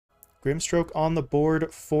Grimstroke on the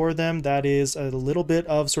board for them. That is a little bit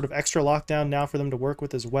of sort of extra lockdown now for them to work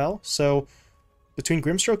with as well. So between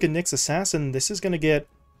Grimstroke and Nyx Assassin, this is going to get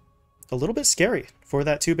a little bit scary for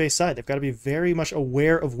that 2-base side. They've got to be very much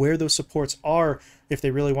aware of where those supports are if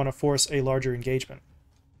they really want to force a larger engagement.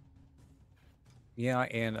 Yeah,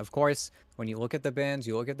 and of course, when you look at the bans,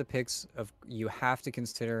 you look at the picks of you have to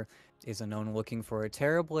consider, is Unknown looking for a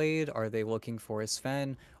Terrorblade? Are they looking for a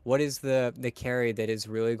Sven? What is the carry that is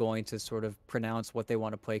really going to sort of pronounce what they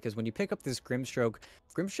want to play? Because when you pick up this Grimstroke,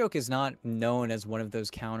 Grimstroke is not known as one of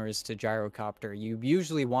those counters to Gyrocopter. You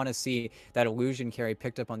usually want to see that illusion carry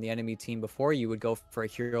picked up on the enemy team before you would go for a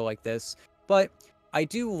hero like this. But I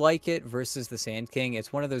do like it versus the Sand King.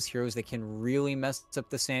 It's one of those heroes that can really mess up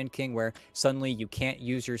the Sand King, where suddenly you can't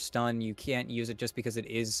use your stun, you can't use it just because it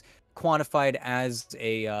is quantified as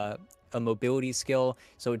a mobility skill.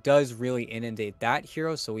 So it does really inundate that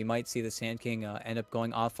hero. So we might see the Sand King end up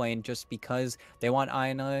going offlane just because they want Eye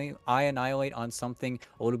Annihilate on something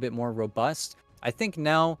a little bit more robust. I think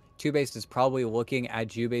now TOOBASED is probably looking at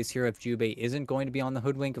Jubei's here if Jubei isn't going to be on the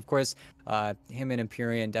Hoodwink. Of course, him and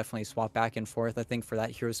Empyrean definitely swap back and forth, I think, for that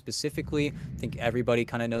hero specifically. I think everybody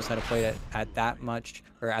kind of knows how to play it at that much,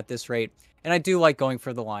 or at this rate. And I do like going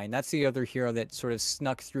for the Lion. That's the other hero that sort of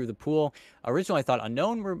snuck through the pool. Originally, I thought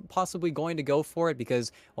Unknown were possibly going to go for it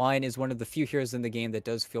because Lion is one of the few heroes in the game that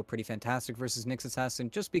does feel pretty fantastic versus Nyx Assassin,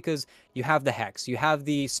 just because you have the Hex, you have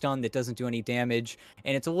the stun that doesn't do any damage,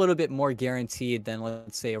 and it's a little bit more guaranteed than,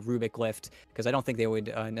 let's say, a Rubik Lift, because I don't think they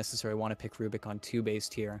would necessarily want to pick Rubik on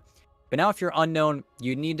 2-based here. But now if you're Unknown,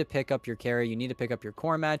 you need to pick up your carry, you need to pick up your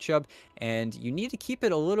core matchup, and you need to keep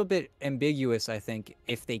it a little bit ambiguous, I think,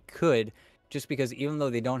 if they could, just because even though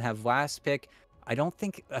they don't have last pick, I don't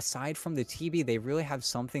think aside from the TB, they really have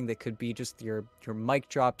something that could be just your mic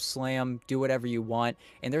drop, slam, do whatever you want.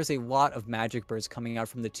 And there's a lot of magic birds coming out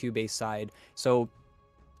from the 2-base side. So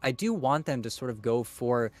I do want them to sort of go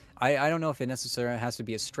for, I don't know if it necessarily has to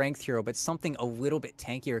be a strength hero, but something a little bit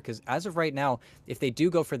tankier, because as of right now, if they do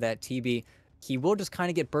go for that TB, he will just kind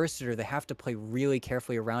of get bursted, or they have to play really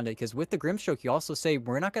carefully around it. Because with the Grimstroke, you also say,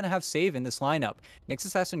 we're not going to have save in this lineup. Nyx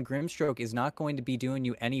Assassin Grimstroke is not going to be doing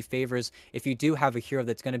you any favors if you do have a hero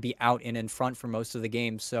that's going to be out and in front for most of the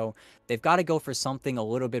game. So they've got to go for something a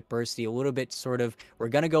little bit bursty, a little bit sort of, we're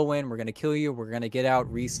going to go in, we're going to kill you, we're going to get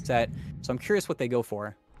out, reset. So I'm curious what they go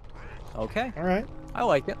for. Okay. All right. I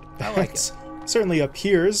like it. I like it. Certainly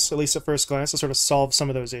appears, at least at first glance, to sort of solve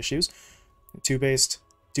some of those issues. 2-based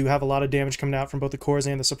do have a lot of damage coming out from both the cores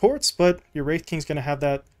and the supports, but your Wraith King's going to have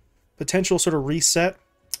that potential sort of reset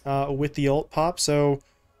with the ult pop, so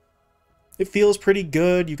it feels pretty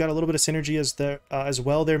good. You've got a little bit of synergy as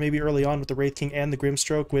well there, maybe early on with the Wraith King and the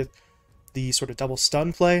Grimstroke with the sort of double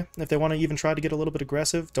stun play, if they want to even try to get a little bit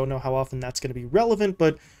aggressive. Don't know how often that's going to be relevant,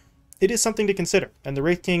 but it is something to consider. And the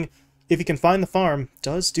Wraith King, if he can find the farm,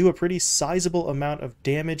 does do a pretty sizable amount of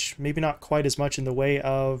damage, maybe not quite as much in the way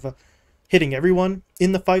of hitting everyone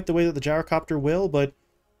in the fight the way that the Gyrocopter will, but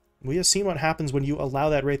we have seen what happens when you allow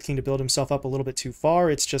that Wraith King to build himself up a little bit too far.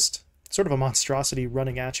 It's just sort of a monstrosity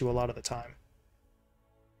running at you a lot of the time.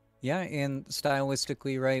 Yeah, and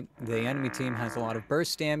stylistically, right, the enemy team has a lot of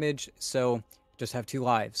burst damage, so just have 2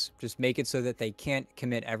 lives. Just make it so that they can't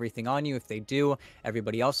commit everything on you. If they do,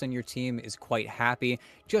 everybody else on your team is quite happy.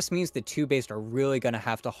 Just means the 2-based are really going to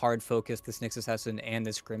have to hard focus this Nyx Assassin and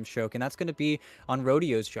this Grimstroke, and that's going to be on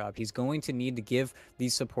Rodeo's job. He's going to need to give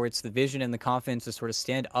these supports the vision and the confidence to sort of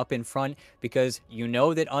stand up in front, because you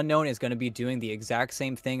know that Unknown is going to be doing the exact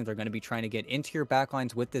same thing. They're going to be trying to get into your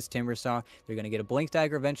backlines with this Timbersaw. They're going to get a Blink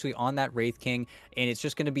Dagger eventually on that Wraith King, and it's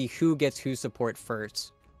just going to be who gets who support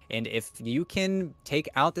first. And if you can take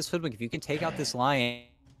out this Hoodwink, if you can take out this Lion,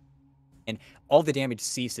 and all the damage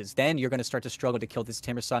ceases, then you're going to start to struggle to kill this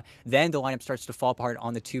Timbersaw. Then the lineup starts to fall apart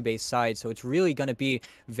on the 2-base side. So it's really going to be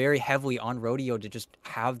very heavily on Rodeo to just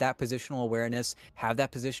have that positional awareness, have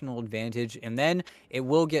that positional advantage, and then it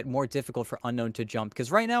will get more difficult for Unknown to jump.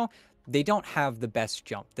 Because right now, they don't have the best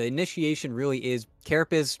jump. The initiation really is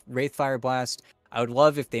Carapace, Wraith Fire Blast. I would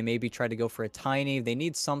love if they maybe try to go for a Tiny. They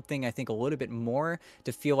need something, I think, a little bit more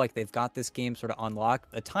to feel like they've got this game sort of unlocked.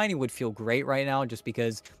 A Tiny would feel great right now just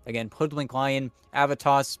because, again, Hoodwink Lion,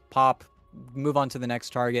 Avatos, pop, move on to the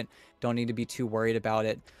next target. Don't need to be too worried about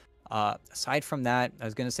it. Aside from that, I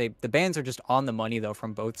was going to say the bans are just on the money, though,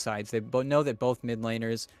 from both sides. They both know that both mid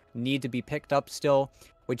laners need to be picked up still,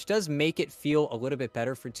 which does make it feel a little bit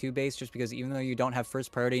better for 2-base, just because even though you don't have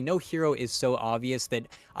first priority, no hero is so obvious that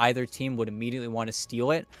either team would immediately want to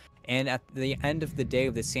steal it. And at the end of the day,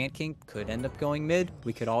 the Sand King could end up going mid.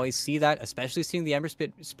 We could always see that, especially seeing the Ember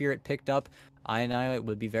Spirit picked up. I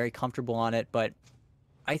would be very comfortable on it, but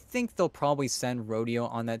I think they'll probably send Rodeo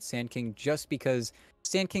on that Sand King just because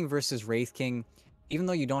Sand King versus Wraith King, even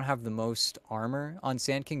though you don't have the most armor on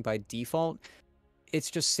Sand King by default, it's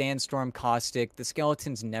just Sandstorm, Caustic. The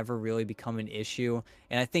skeletons never really become an issue.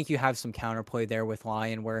 And I think you have some counterplay there with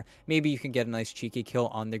Lion where maybe you can get a nice cheeky kill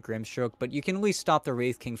on the Grimstroke, but you can at least stop the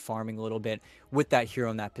Wraith King farming a little bit with that hero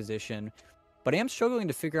in that position. But I am struggling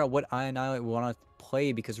to figure out what I Annihilate want to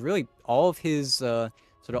play because really all of his sort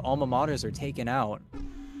of alma maters are taken out.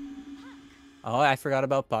 Oh, I forgot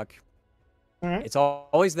about Puck. All right. It's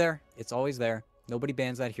always there. It's always there. Nobody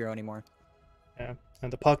bans that hero anymore. Yeah,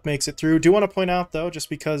 and the Puck makes it through. Do want to point out, though, just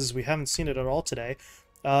because we haven't seen it at all today,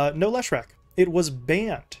 no Leshrac. It was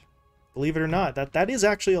banned. Believe it or not, that is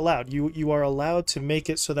actually allowed. You are allowed to make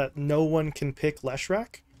it so that no one can pick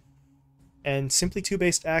Leshrac. And Simply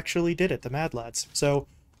TOOBASED actually did it, the Mad Lads. So,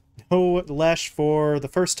 no Lesh for the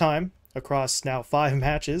first time across now 5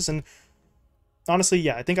 matches. And honestly,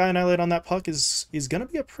 yeah, I think Annihilate on that Puck is going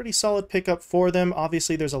to be a pretty solid pickup for them.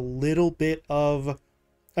 Obviously, there's a little bit of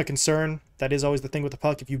a concern. That is always the thing with the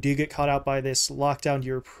Puck. If you do get caught out by this lockdown,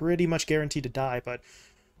 you're pretty much guaranteed to die. But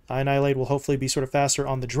Annihilate will hopefully be sort of faster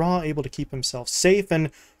on the draw, able to keep himself safe. And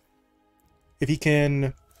if he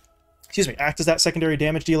can, act as that secondary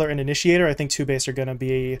damage dealer and initiator, I think TOOBASED are going to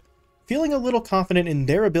be feeling a little confident in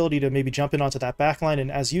their ability to maybe jump in onto that backline.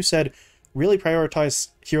 And as you said, really prioritize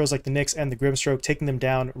heroes like the Nyx and the Grimstroke, taking them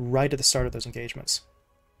down right at the start of those engagements.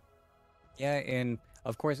 Yeah, and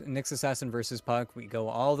of course, Nyx Assassin versus Puck, we go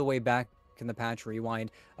all the way back in the patch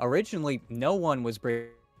rewind. Originally, no one was brave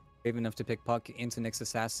enough to pick Puck into Nyx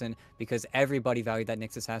Assassin because everybody valued that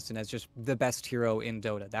Nyx Assassin as just the best hero in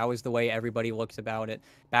Dota. That was the way everybody looked about it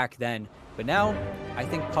back then. But now, I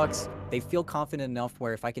think Pucks, they feel confident enough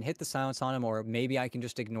where if I can hit the silence on him or maybe I can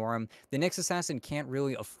just ignore him, the Nyx Assassin can't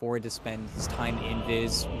really afford to spend his time in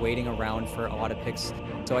Viz waiting around for a lot of picks.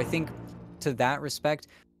 So I think to that respect,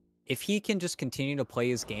 if he can just continue to play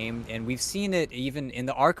his game, and we've seen it even in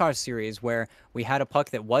the Archive series where we had a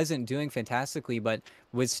Puck that wasn't doing fantastically, but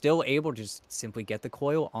was still able to just simply get the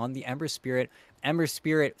coil on the Ember Spirit. Ember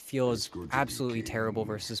Spirit feels absolutely terrible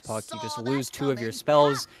versus Puck. You just lose 2 of your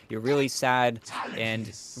spells, you're really sad,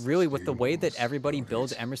 and really with the way that everybody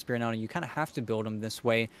builds Ember Spirit now, you kind of have to build them this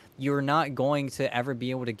way, you're not going to ever be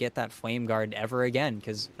able to get that Flame Guard ever again,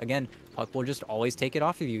 because again, Puck will just always take it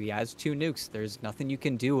off of you. He has 2 nukes. There's nothing you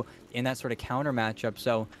can do in that sort of counter matchup.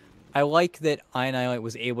 So I like that Annihilate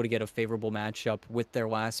was able to get a favorable matchup with their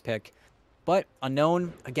last pick. But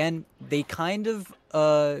Unknown, again, they kind of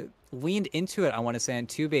leaned into it, I want to say, on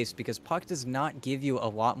TOOBASED because Puck does not give you a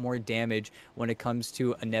lot more damage when it comes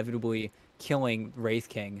to inevitably killing Wraith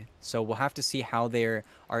King. So we'll have to see how they are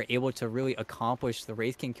able to really accomplish the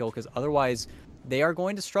Wraith King kill because otherwise they are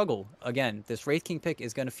going to struggle. Again, this Wraith King pick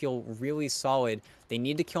is going to feel really solid. They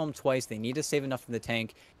need to kill him twice. They need to save enough in the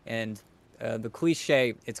tank. And the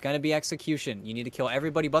cliche, it's going to be execution. You need to kill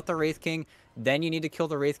everybody but the Wraith King. Then you need to kill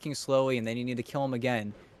the Wraith King slowly, and then you need to kill him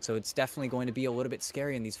again. So it's definitely going to be a little bit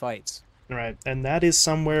scary in these fights. Right, and that is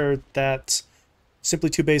somewhere that Simply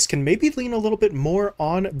TOOBASED can maybe lean a little bit more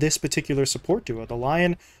on this particular support duo. The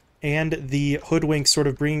Lion and the Hoodwink sort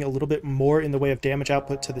of bringing a little bit more in the way of damage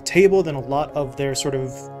output to the table than a lot of their sort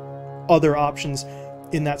of other options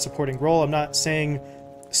in that supporting role. I'm not saying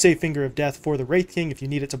save Finger of Death for the Wraith King. If you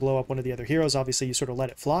need it to blow up one of the other heroes, obviously you sort of let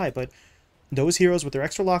it fly, but those heroes with their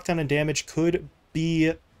extra lockdown and damage could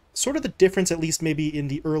be sort of the difference, at least maybe in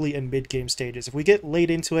the early and mid-game stages. If we get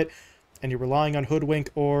late into it and you're relying on Hoodwink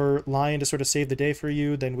or Lion to sort of save the day for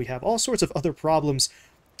you, then we have all sorts of other problems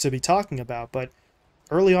to be talking about. But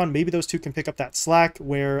early on, maybe those two can pick up that slack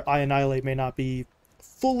where Annihilate may not be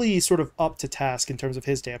fully sort of up to task in terms of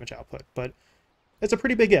his damage output. But it's a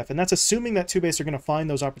pretty big if, and that's assuming that TOOBASED are going to find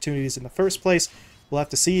those opportunities in the first place. We'll have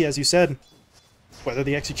to see, as you said, whether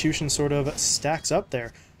the execution sort of stacks up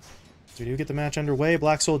there. As we do get the match underway,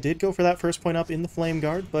 Black Soul did go for that first point up in the Flame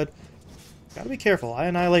Guard, but gotta be careful.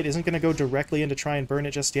 Annihilate isn't going to go directly in to try and burn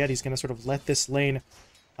it just yet. He's going to sort of let this lane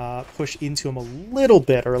push into him a little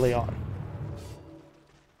bit early on.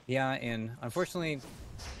 Yeah, and unfortunately,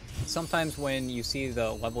 sometimes when you see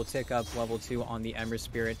the level tick up, level 2 on the Ember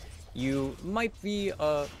Spirit, you might be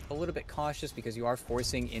a little bit cautious because you are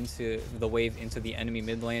forcing into the wave into the enemy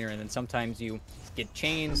mid laner, and then sometimes you get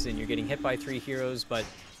chains and you're getting hit by 3 heroes, but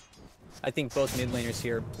I think both mid laners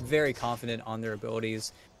here very confident on their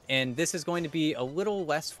abilities. And this is going to be a little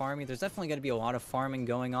less farming. There's definitely going to be a lot of farming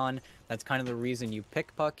going on. That's kind of the reason you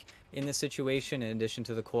pick Puck in this situation in addition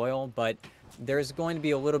to the coil, but there's going to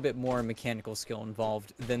be a little bit more mechanical skill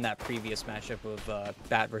involved than that previous matchup of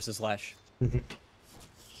Bat versus Lesh.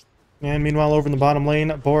 And meanwhile, over in the bottom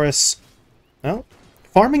lane, Boris, well,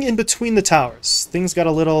 farming in between the towers. Things got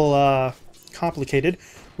a little complicated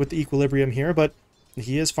with the equilibrium here, but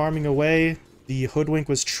he is farming away. The Hoodwink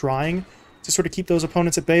was trying to sort of keep those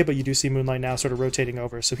opponents at bay, but you do see Moonlight now sort of rotating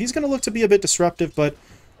over. So he's going to look to be a bit disruptive, but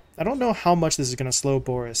I don't know how much this is going to slow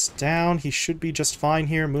Boris down. He should be just fine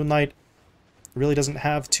here. Moonlight really doesn't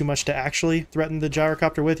have too much to actually threaten the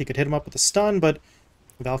Gyrocopter with. He could hit him up with a stun, but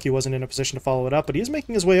Valky wasn't in a position to follow it up, but he is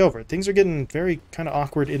making his way over. Things are getting very kind of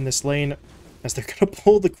awkward in this lane as they're going to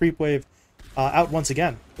pull the creep wave out once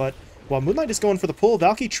again. But while Moonlight is going for the pull,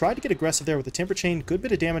 Valky tried to get aggressive there with the Temper Chain. Good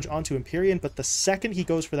bit of damage onto Empyrean, but the second he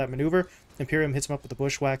goes for that maneuver, Empyrean hits him up with the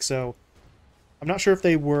Bushwhack, so I'm not sure if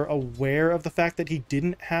they were aware of the fact that he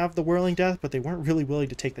didn't have the Whirling Death, but they weren't really willing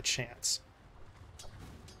to take the chance.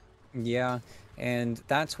 Yeah, and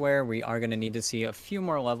that's where we are going to need to see a few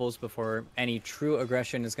more levels before any true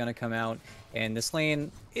aggression is going to come out. And this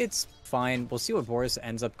lane, it's fine. We'll see what Boris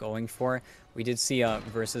ends up going for. We did see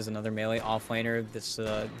versus another melee offlaner, this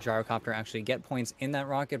Gyrocopter actually get points in that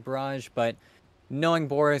Rocket Barrage, but knowing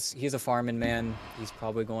Boris, he's a farming man. He's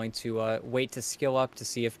probably going to wait to skill up to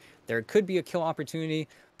see if there could be a kill opportunity,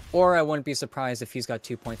 or I wouldn't be surprised if he's got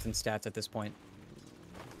 2 points in stats at this point.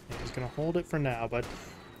 Yeah, he's going to hold it for now, but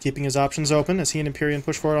keeping his options open as he and Empyrean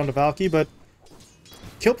push forward onto Valky, but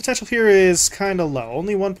kill potential here is kind of low.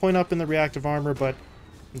 Only 1 point up in the reactive armor, but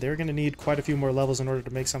they're going to need quite a few more levels in order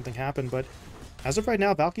to make something happen. But as of right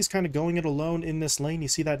now, Valky's kind of going it alone in this lane. You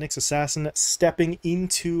see that Nyx Assassin stepping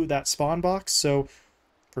into that spawn box, so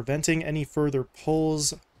preventing any further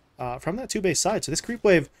pulls from that 2-base side. So this creep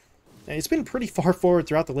wave, it's been pretty far forward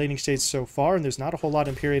throughout the laning stage so far, and there's not a whole lot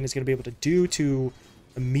Empyrean is going to be able to do to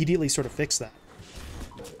immediately sort of fix that.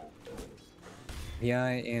 Yeah,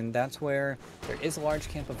 and that's where there is a large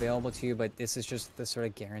camp available to you, but this is just the sort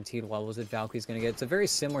of guaranteed levels that Valkyrie's going to get. It's a very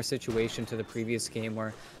similar situation to the previous game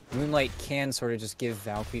where Moonlight can sort of just give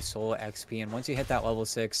Valkyrie solo XP, and once you hit that level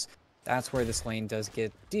 6, that's where this lane does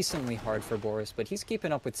get decently hard for Boris, but he's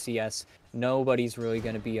keeping up with CS. Nobody's really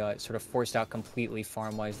going to be sort of forced out completely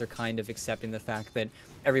farm-wise. They're kind of accepting the fact that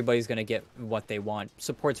everybody's going to get what they want.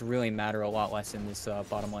 Supports really matter a lot less in this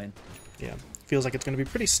bottom lane. Yeah, feels like it's going to be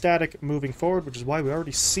pretty static moving forward, which is why we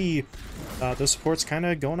already see those supports kind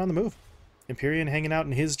of going on the move. Empyrean hanging out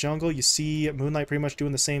in his jungle. You see Moonlight pretty much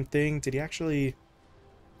doing the same thing. Did he actually...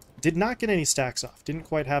 Did not get any stacks off. Didn't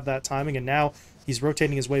quite have that timing, and now he's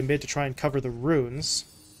rotating his way mid to try and cover the runes.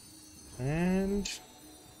 And...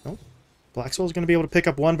 Oh, Black Soul's going to be able to pick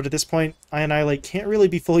up one, but at this point, Annihilate can't really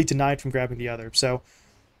be fully denied from grabbing the other. So,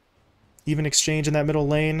 even exchange in that middle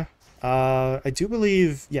lane. I do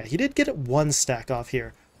believe... Yeah, he did get one stack off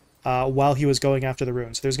here while he was going after the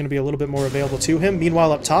runes. So there's going to be a little bit more available to him.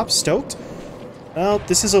 Meanwhile, up top, Stoked. Well,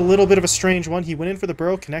 this is a little bit of a strange one. He went in for the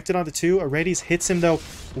burrow, connected onto two. Aredes hits him, though,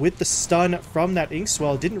 with the stun from that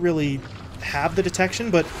Inkswell. Didn't really have the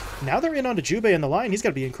detection, but now they're in onto Jubei in the line. He's got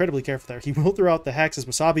to be incredibly careful there. He will throw out the Hex as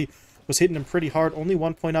Wasabi was hitting him pretty hard. Only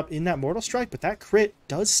 1 point up in that Mortal Strike, but that crit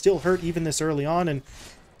does still hurt even this early on, and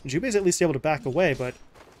Jubei's at least able to back away, but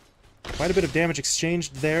quite a bit of damage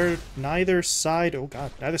exchanged there. Neither side... Oh,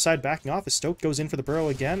 God. Neither side backing off as Stoke goes in for the burrow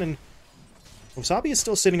again, and Wasabi is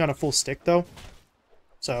still sitting on a full stick, though.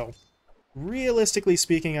 So, realistically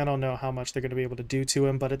speaking, I don't know how much they're going to be able to do to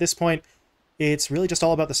him, but at this point, it's really just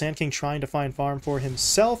all about the Sand King trying to find farm for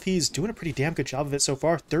himself. He's doing a pretty damn good job of it so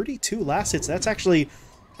far. 32 last hits. That's actually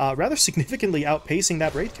rather significantly outpacing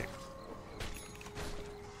that Wraith King.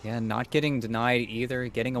 Yeah, not getting denied either,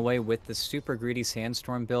 getting away with the super greedy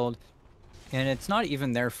Sandstorm build. And it's not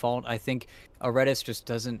even their fault. I think Aredes just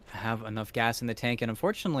doesn't have enough gas in the tank, and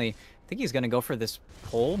unfortunately, I think he's going to go for this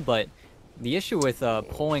pull, but the issue with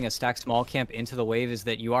pulling a stack small camp into the wave is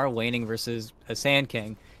that you are laning versus a Sand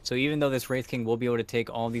King. So even though this Wraith King will be able to take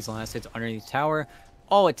all these last hits underneath tower,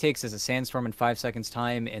 all it takes is a Sandstorm in 5 seconds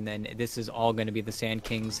time, and then this is all going to be the Sand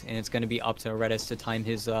Kings, and it's going to be up to Aredes to time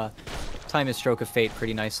his stroke of fate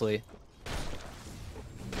pretty nicely.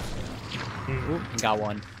 Ooh, got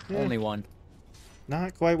one. Yeah. Only one.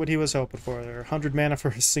 Not quite what he was hoping for there. 100 mana for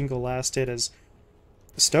a single last hit as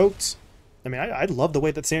Stoked. I mean, I love the way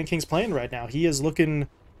that Sand King's playing right now. He is looking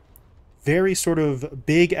very sort of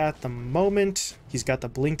big at the moment. He's got the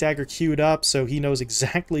Blink Dagger queued up, so he knows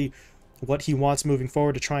exactly what he wants moving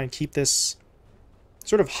forward to try and keep this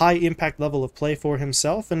sort of high impact level of play for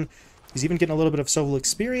himself. And he's even getting a little bit of solo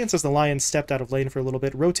experience as the Lion stepped out of lane for a little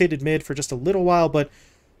bit, rotated mid for just a little while, but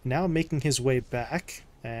now making his way back.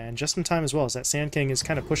 And just in time as well, as that Sand King is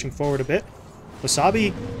kind of pushing forward a bit.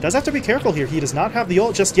 Wasabi does have to be careful here. He does not have the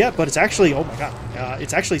ult just yet, but it's actually, oh my god,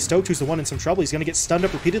 it's actually Stoked who's the one in some trouble. He's going to get stunned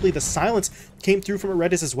up repeatedly. The silence came through from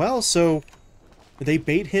Aredes as well, so They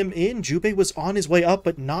bait him in. Jubei was on his way up,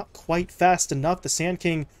 but not quite fast enough. The Sand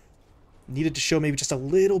King needed to show maybe just a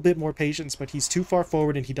little bit more patience, but he's too far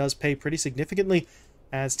forward, and he does pay pretty significantly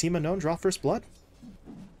as Team Unknown draw first blood.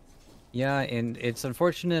 Yeah, and it's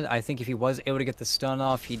unfortunate. I think if he was able to get the stun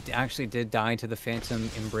off, he actually did die to the Phantom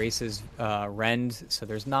Embrace's rend, so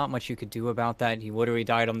there's not much you could do about that. He literally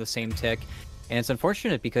died on the same tick. And it's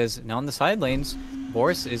unfortunate because now in the side lanes,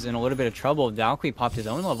 Boris is in a little bit of trouble. Valkyrie popped his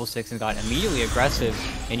own level 6 and got immediately aggressive,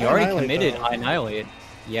 and you already committed Annihilate.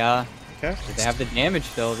 Yeah. Okay. They have the damage,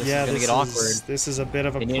 though. This is going to get awkward. This is a bit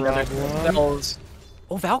of a problem.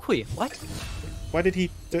 Oh, Valkyrie. What? Why did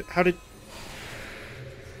he... How did...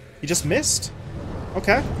 He just missed?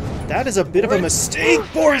 Okay. That is a bit of a mistake,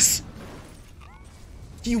 Boris!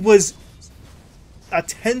 He was a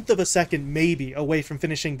 1/10 of a second, maybe, away from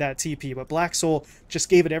finishing that TP, but Black Soul just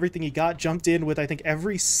gave it everything he got, jumped in with, I think,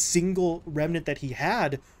 every single remnant that he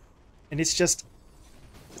had, and it's just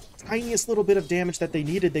the tiniest little bit of damage that they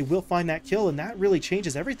needed. They will find that kill, and that really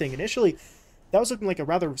changes everything. Initially, that was looking like a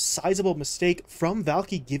rather sizable mistake from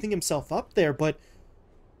Valky giving himself up there, but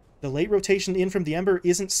the late rotation in from the Ember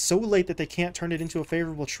isn't so late that they can't turn it into a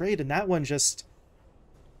favorable trade, and that one just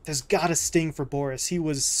has got to sting for Boris. He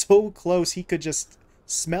was so close, he could just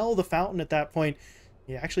smell the fountain at that point.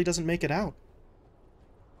 He actually doesn't make it out.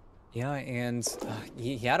 Yeah, and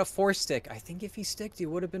he had a 4-stick. I think if he sticked, he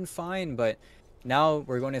would have been fine, but now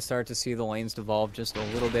we're going to start to see the lanes devolve just a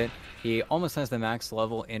little bit. He almost has the max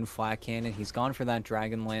level in Flat Cannon. He's gone for that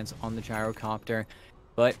Dragon Lance on the Gyrocopter.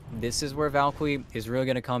 But this is where Valkyrie is really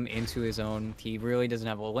going to come into his own. He really doesn't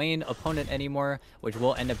have a lane opponent anymore, which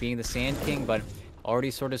will end up being the Sand King, but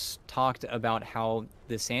already sort of talked about how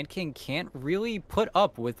the Sand King can't really put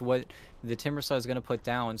up with what the Timbersaw is going to put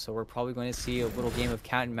down, so we're probably going to see a little game of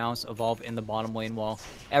cat and mouse evolve in the bottom lane while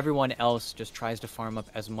everyone else just tries to farm up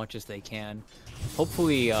as much as they can.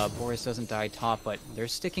 Hopefully Boris doesn't die top, but they're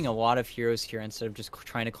sticking a lot of heroes here instead of just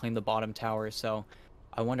trying to claim the bottom tower, so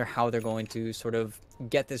I wonder how they're going to sort of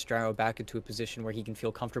get this Gyro back into a position where he can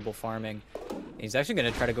feel comfortable farming. He's actually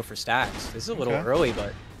going to try to go for stacks. This is a little early,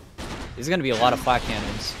 but this is going to be a lot of flat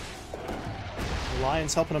cannons.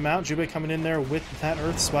 Lion's helping him out. Jubei coming in there with that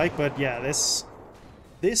Earth Spike, but yeah, this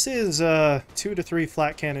is a 2 to 3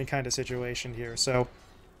 flat cannon kind of situation here. So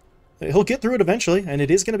he'll get through it eventually, and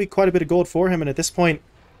it is going to be quite a bit of gold for him. And at this point,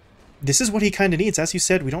 this is what he kind of needs. As you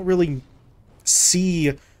said, we don't really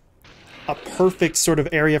see a perfect sort of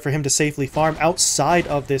area for him to safely farm outside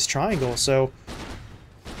of this triangle. So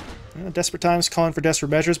desperate times calling for desperate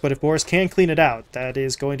measures, but if Boris can clean it out, that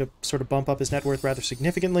is going to sort of bump up his net worth rather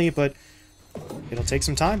significantly, but it'll take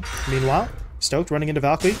some time. Meanwhile, Stoked running into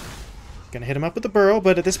Valkyrie. Gonna hit him up with the burrow,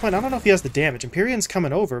 but at this point, I don't know if he has the damage. Empyrean's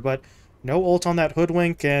coming over, but no ult on that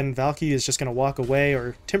Hoodwink, and Valky is just gonna walk away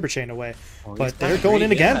or Timber Chain away. Oh, but they're going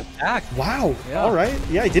in again. Wow. Yeah. All right.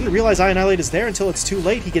 Yeah, I didn't realize Annihilate is there until it's too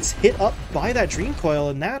late. He gets hit up by that Dream Coil,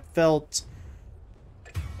 and that felt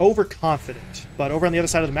overconfident. But over on the other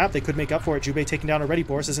side of the map, they could make up for it. Jubei taken down already.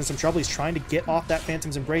 Boris is in some trouble. He's trying to get off that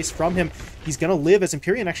Phantom's Embrace from him. He's going to live as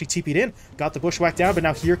Empyrean actually TP'd in. Got the Bushwhack down, but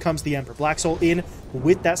now here comes the Ember. Black Soul in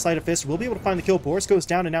with that Sleight of Fist. We'll be able to find the kill. Boris goes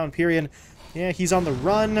down, and now Empyrean, yeah, he's on the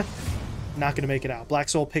run. Not going to make it out. Black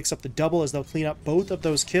Soul picks up the double as they'll clean up both of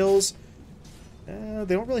those kills.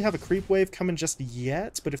 They don't really have a creep wave coming just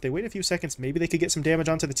yet, but if they wait a few seconds, maybe they could get some damage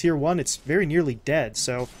onto the tier 1. It's very nearly dead,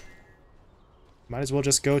 so might as well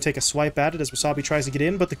just go take a swipe at it as Wasabi tries to get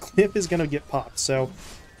in, but the clip is going to get popped, so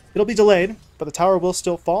it'll be delayed, but the tower will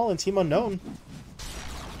still fall, and Team Unknown,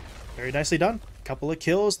 very nicely done. Couple of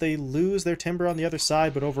kills, they lose their Timber on the other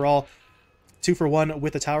side, but overall, 2 for 1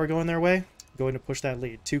 with the tower going their way, going to push that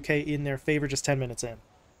lead. 2K in their favor just 10 minutes in.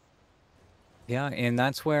 Yeah, and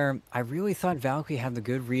that's where I really thought Valkyrie had the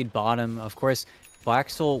good read bottom. Of course,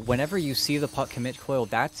 Black Soul, whenever you see the puck commit coil,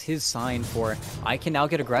 that's his sign for, I can now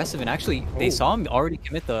get aggressive. And actually, they saw him already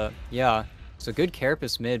commit the, yeah, it's a good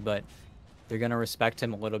Carapace mid, but they're going to respect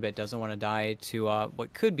him a little bit. Doesn't want to die to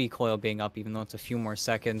what could be coil being up, even though it's a few more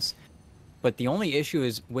seconds. But the only issue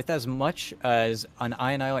is, with as much as an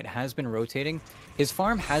Annihilate has been rotating, his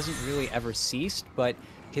farm hasn't really ever ceased, but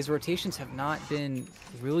his rotations have not been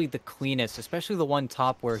really the cleanest, especially the one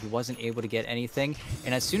top where he wasn't able to get anything.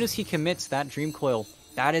 And as soon as he commits that Dream Coil,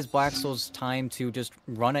 that is Black Soul's time to just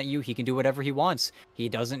run at you. He can do whatever he wants. He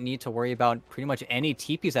doesn't need to worry about pretty much any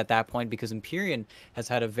TPs at that point, because Empyrean has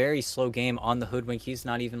had a very slow game on the Hoodwink. He's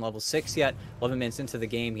not even level 6 yet. 11 minutes into the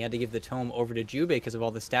game, he had to give the tome over to Jubei because of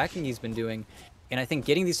all the stacking he's been doing. And I think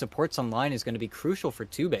getting these supports online is going to be crucial for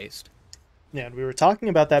TOOBASED. Yeah, and we were talking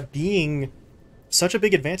about that being such a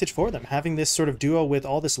big advantage for them, having this sort of duo with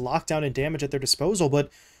all this lockdown and damage at their disposal,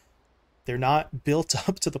 but they're not built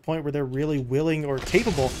up to the point where they're really willing or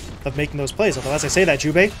capable of making those plays. Although, as I say that,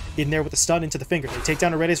 Jubei in there with the stun into the finger. They take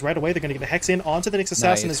down Aredes right away. They're going to get the Hex in onto the Nyx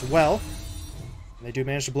Assassin as well. And they do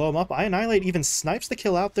manage to blow him up. Annihilate even snipes the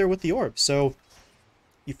kill out there with the orb. So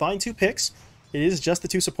you find 2 picks. It is just the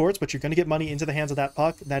 2 supports, but you're going to get money into the hands of that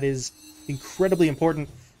puck. That is incredibly important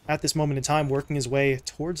at this moment in time, working his way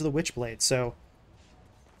towards the Witchblade. So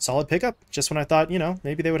solid pickup. Just when I thought, you know,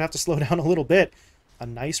 maybe they would have to slow down a little bit. A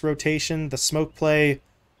nice rotation. The smoke play,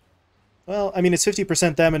 well, I mean, it's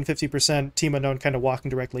 50% them and 50% Team Unknown kind of walking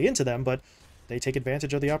directly into them, but they take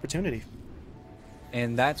advantage of the opportunity.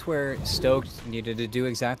 And that's where Stoked needed to do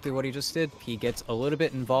exactly what he just did. He gets a little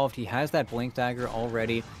bit involved. He has that Blink Dagger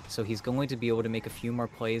already, so he's going to be able to make a few more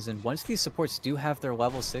plays. And once these supports do have their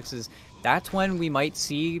level 6s, that's when we might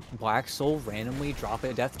see Black Soul randomly drop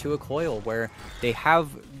a death to a coil, where they have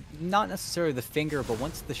not necessarily the finger, but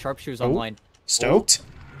once the sharpshooter's online... Stoked?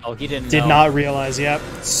 Oh, he didn't know. Did not realize, yep.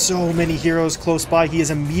 So many heroes close by. He is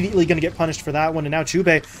immediately going to get punished for that one, and now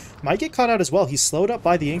Jubei might get caught out as well. He's slowed up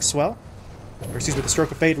by the Ink Swell. Or excuse me, the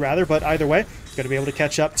Stroke of Fate, rather, but either way, going to be able to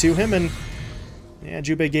catch up to him, and yeah,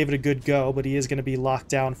 Jubei gave it a good go, but he is going to be locked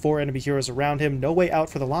down. 4 enemy heroes around him, no way out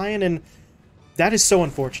for the Lion, and that is so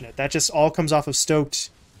unfortunate. That just all comes off of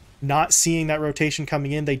Stoked not seeing that rotation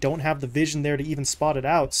coming in. They don't have the vision there to even spot it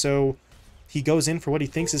out, so he goes in for what he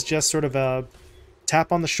thinks is just sort of a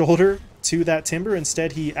tap on the shoulder to that Timber.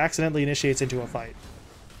 Instead, he accidentally initiates into a fight.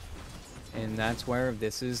 And that's where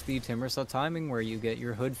this is the Timbersaw timing, where you get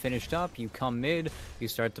your hood finished up, you come mid, you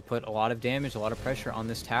start to put a lot of damage, a lot of pressure on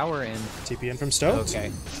this tower, and... TP in from Stoked. Okay.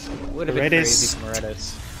 Would have been crazy from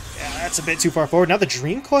Aredes. Yeah, that's a bit too far forward. Now the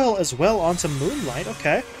Dream Coil as well onto Moonlight.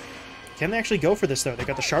 Okay. Can they actually go for this, though? They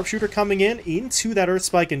got the Sharpshooter coming in into that Earth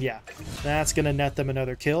Spike, and yeah, that's going to net them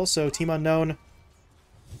another kill. So Team Unknown,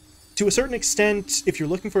 to a certain extent, if you're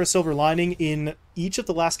looking for a silver lining, in each of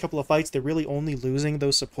the last couple of fights, they're really only losing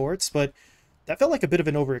those supports, but that felt like a bit of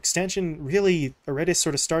an overextension. Really, Aredes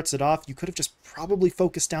sort of starts it off. You could have just probably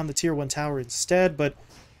focused down the Tier 1 tower instead, but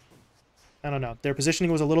I don't know. Their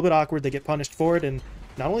positioning was a little bit awkward. They get punished for it, and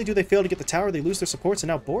not only do they fail to get the tower, they lose their supports, and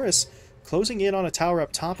now Boris closing in on a tower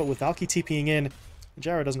up top, but with Valky TPing in,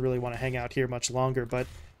 Jara doesn't really want to hang out here much longer, but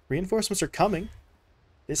reinforcements are coming.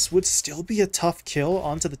 This would still be a tough kill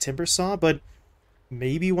onto the Timbersaw, but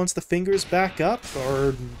maybe once the fingers back up,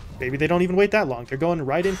 or maybe they don't even wait that long. They're going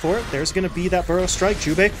right in for it. There's going to be that Burrow Strike.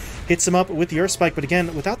 Jubei hits him up with the Earth Spike, but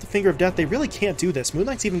again, without the Finger of Death, they really can't do this.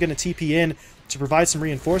 Moonlight's even going to TP in to provide some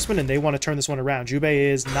reinforcement, and they want to turn this one around.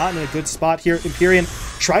 Jubei is not in a good spot here. Empyrean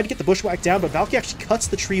tried to get the Bushwhack down, but Valky actually cuts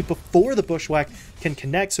the tree before the Bushwhack can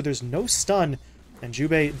connect, so there's no stun, and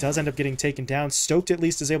Jubei does end up getting taken down. Stoked at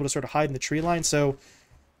least is able to sort of hide in the tree line, so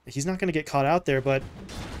he's not going to get caught out there, but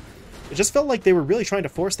it just felt like they were really trying to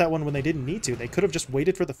force that one when they didn't need to. They could have just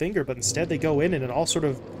waited for the finger, but instead they go in and it all sort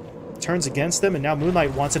of turns against them, and now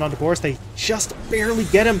Moonlight wants it onto Boris. They just barely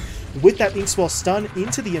get him with that Inkswell stun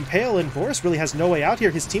into the Impale, and Boris really has no way out here.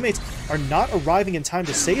 His teammates are not arriving in time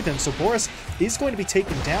to save him, so Boris is going to be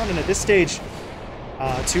taken down, and at this stage,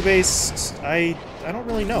 TOOBASED, I don't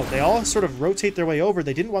really know. They all sort of rotate their way over.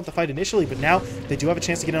 They didn't want the fight initially, but now they do have a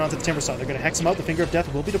chance to get in onto the Timbersaw. They're going to hex him out. The Finger of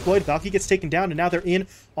Death will be deployed. Valky gets taken down, and now they're in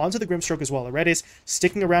onto the Grimstroke as well. Aredes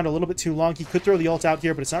sticking around a little bit too long. He could throw the ult out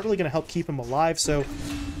here, but it's not really going to help keep him alive, so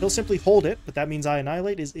he'll simply hold it, but that means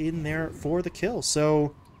Annihilate is in there for the kill.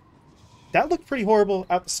 So that looked pretty horrible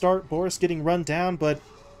at the start. Boris getting run down, but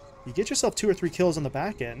you get yourself 2 or 3 kills on the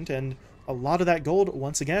back end, and a lot of that gold,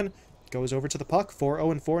 once again, goes over to the puck.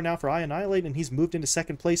 4-0-4 now for Annihilate, and he's moved into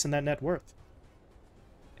 2nd place in that net worth.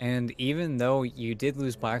 And even though you did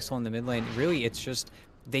lose Black Soul in the mid lane, really it's just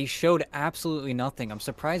they showed absolutely nothing. I'm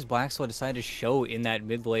surprised Black Soul decided to show in that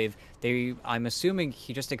mid wave. I'm assuming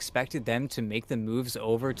he just expected them to make the moves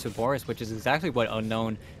over to Boris, which is exactly what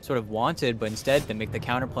Unknown sort of wanted, but instead they make the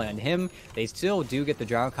counterplay on him. They still do get the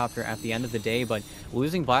Gyrocopter at the end of the day, but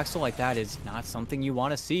losing Black Soul like that is not something you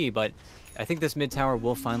want to see. But I think this mid tower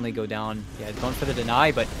will finally go down. Yeah, going for the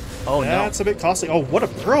deny, but oh no. That's a bit costly. Oh, what a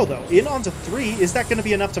throw, though. In onto 3. Is that going to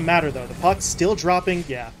be enough to matter, though? The puck's still dropping.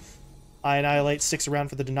 Yeah. Annihilate sticks around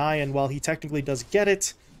for the deny, and while he technically does get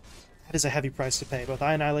it, that is a heavy price to pay. Both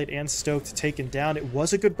Annihilate and Stoked taken down. It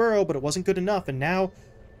was a good burrow, but it wasn't good enough, and now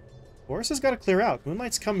Boris has got to clear out.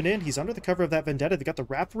 Moonlight's coming in. He's under the cover of that Vendetta. They got the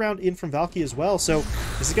wraparound in from Valky as well, so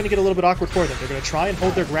this is going to get a little bit awkward for them. They're going to try and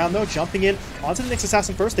hold their ground, though, jumping in onto the Nyx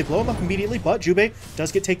Assassin first. They blow him up immediately, but Jubei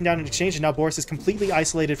does get taken down in exchange, and now Boris is completely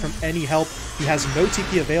isolated from any help. He has no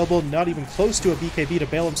TP available, not even close to a BKB to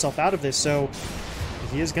bail himself out of this, so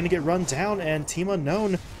he is going to get run down, and Team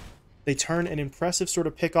Unknown, they turn an impressive sort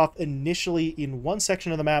of pick off initially in one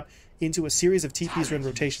section of the map into a series of TPs and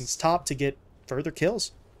rotations top to get further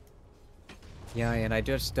kills. Yeah, and I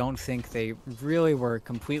just don't think they really were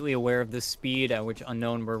completely aware of the speed at which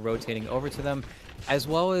Unknown were rotating over to them, as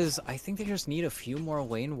well as I think they just need a few more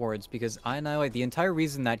lane wards, because I know the entire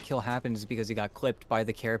reason that kill happened is because he got clipped by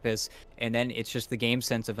the Carapace, and then it's just the game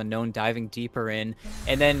sense of Unknown diving deeper in,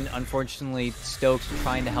 and then unfortunately Stokes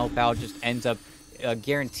trying to help out just ends up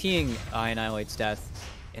guaranteeing Annihilate's death.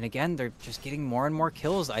 And again, they're just getting more and more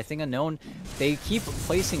kills. I think Unknown, they keep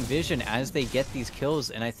placing vision as they get these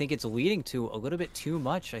kills, and I think it's leading to a little bit too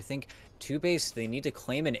much. I think TOOBASED, they need to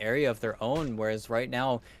claim an area of their own, whereas right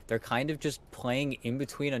now, they're kind of just playing in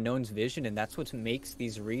between Unknown's vision, and that's what makes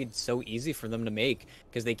these reads so easy for them to make,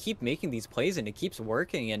 because they keep making these plays, and it keeps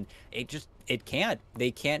working, and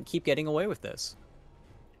they can't keep getting away with this.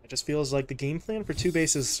 It just feels like the game plan for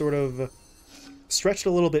TOOBASED is sort of stretched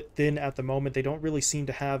a little bit thin at the moment. They don't really seem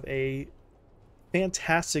to have a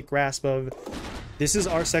fantastic grasp of, this is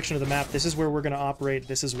our section of the map, this is where we're going to operate,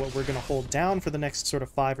 this is what we're going to hold down for the next sort of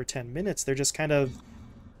 5 or 10 minutes. They're just kind of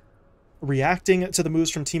reacting to the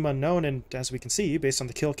moves from Team Unknown, and as we can see, based on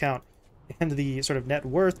the kill count and the sort of net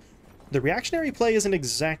worth, the reactionary play isn't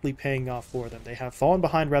exactly paying off for them. They have fallen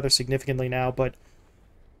behind rather significantly now, but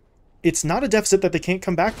it's not a deficit that they can't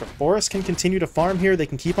come back from. Boris can continue to farm here. They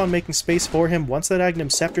can keep on making space for him. Once that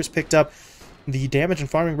Aghanim Scepter's picked up, the damage and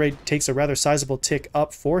farming rate takes a rather sizable tick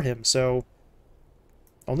up for him. So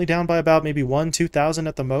only down by about maybe 1,000-2,000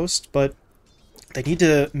 at the most, but they need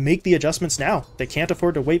to make the adjustments now. They can't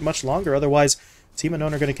afford to wait much longer, otherwise Team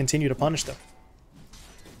Unknown are going to continue to punish them.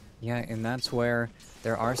 Yeah, and that's where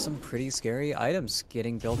there are some pretty scary items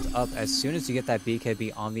getting built up as soon as you get that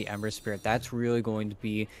BKB on the Ember Spirit. That's really going to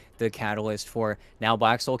be the catalyst for now.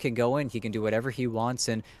 Black Soul can go in, he can do whatever he wants,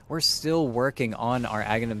 and we're still working on our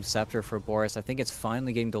Aghanim Scepter for Boris. I think it's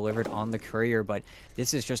finally getting delivered on the Courier, but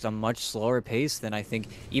this is just a much slower pace than I think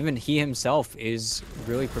even he himself is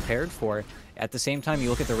really prepared for. At the same time,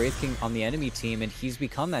 you look at the Wraith King on the enemy team, and he's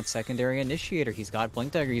become that secondary initiator. He's got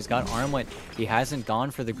Blink Dagger, he's got Armlet. He hasn't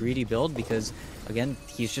gone for the greedy build because, again,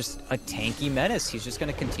 he's just a tanky menace. He's just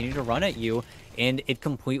going to continue to run at you, and it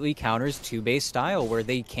completely counters TOOBASED style, where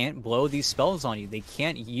they can't blow these spells on you. They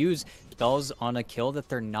can't use spells on a kill that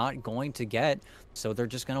they're not going to get, so they're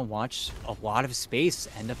just going to watch a lot of space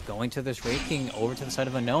end up going to this Wraith King over to the side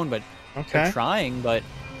of Unknown, but they're trying, but...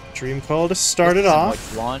 Dream Coil to start it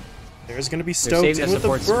off. There's going to be Stoked in with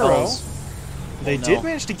the Burrow. They did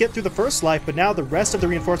manage to get through the first life, but now the rest of the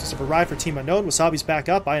reinforcements have arrived for Team Unknown. Wasabi's back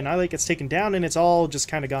up. Annihilate gets taken down, and it's all just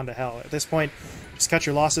kind of gone to hell. At this point, just cut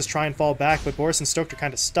your losses, try and fall back, but Boris and Stoked are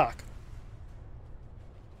kind of stuck.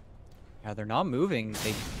 Yeah, they're not moving.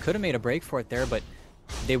 They could have made a break for it there, but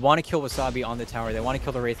they want to kill Wasabi on the tower. They want to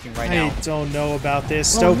kill the Wraith King right now. I don't know about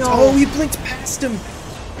this. Stoked. Oh, he blinked past him.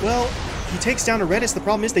 Well, he takes down a Redis. The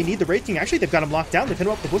problem is they need the Wraith King. Actually, they've got him locked down. They pin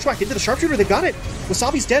him up with the Bushwhack into the Sharpshooter. They've got it.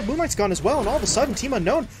 Wasabi's dead. Moonlight's gone as well. And all of a sudden, Team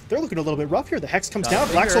Unknown, they're looking a little bit rough here. The Hex comes down.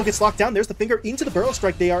 Black Soul gets locked down. There's the Finger into the Burrow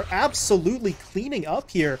Strike. They are absolutely cleaning up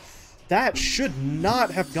here. That should not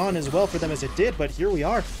have gone as well for them as it did, but here we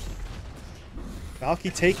are.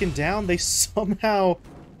 Valky taken down. They somehow...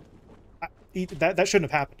 That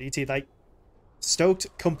shouldn't have happened, ET. Like,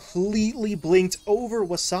 Stoked completely blinked over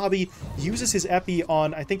Wasabi, uses his Epi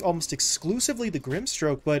on, I think, almost exclusively the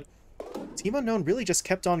Grimstroke, but Team Unknown really just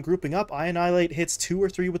kept on grouping up. Annihilate hits 2 or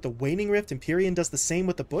 3 with the Waning Rift, Empyrean does the same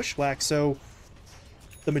with the Bushwhack, so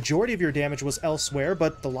the majority of your damage was elsewhere,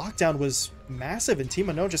 but the lockdown was massive, and Team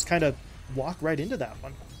Unknown just kind of walked right into that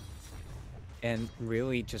one. And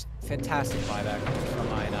really just fantastic buyback from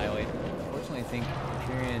Annihilate. Unfortunately, I think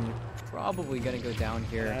Empyrean probably going to go down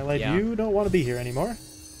here. Annihilate, you don't want to be here anymore.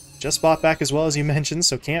 Just bought back as well as you mentioned,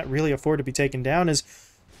 so can't really afford to be taken down, as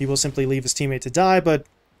he will simply leave his teammate to die, but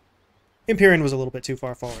Empyrean was a little bit too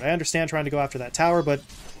far forward. I understand trying to go after that tower, but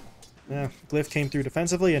Glyph came through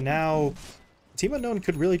defensively, and now Team Unknown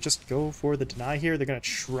could really just go for the deny here. They're going to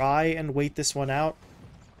try and wait this one out.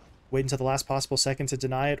 Wait until the last possible second to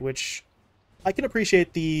deny it, which I can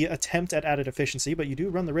appreciate the attempt at added efficiency, but you do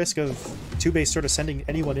run the risk of TOOBASED sort of sending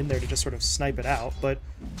anyone in there to just sort of snipe it out. But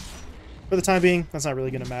for the time being, that's not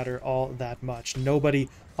really going to matter all that much. Nobody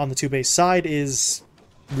on the TOOBASED side is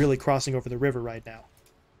really crossing over the river right now.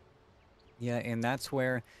 Yeah, and that's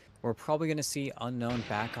where we're probably going to see Unknown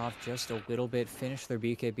back off just a little bit, finish their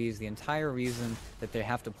BKBs. The entire reason that they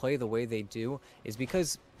have to play the way they do is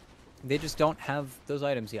because they just don't have those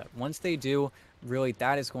items yet. Once they do, really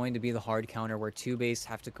that is going to be the hard counter where TOOBASED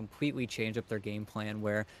have to completely change up their game plan,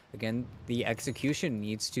 where again the execution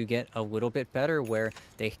needs to get a little bit better, where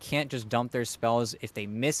they can't just dump their spells. If they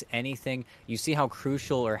miss anything, you see how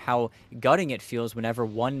crucial or how gutting it feels whenever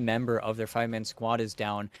one member of their 5-man squad is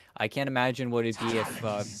down. I can't imagine what it'd be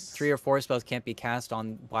if 3 or 4 spells can't be cast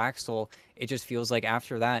on Black Soul. It just feels like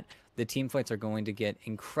after that the team fights are going to get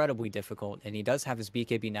incredibly difficult, and he does have his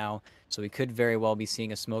BKB now, so we could very well be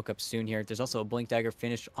seeing a smoke up soon here. There's also a Blink Dagger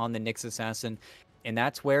finish on the Nyx Assassin, and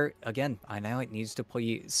that's where, again, Annihilate needs to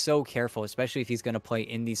play so careful, especially if he's going to play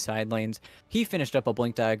in these side lanes. He finished up a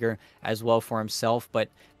Blink Dagger as well for himself, but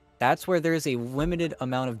that's where there's a limited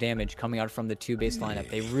amount of damage coming out from the TOOBASED lineup.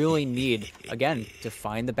 They really need, again, to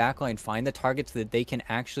find the backline, find the targets that they can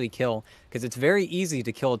actually kill, because it's very easy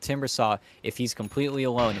to kill a Timbersaw if he's completely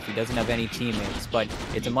alone, if he doesn't have any teammates, but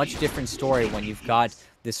it's a much different story when you've got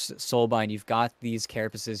this Soulbind, you've got these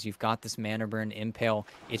Carapaces, you've got this Mana Burn, Impale.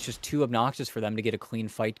 It's just too obnoxious for them to get a clean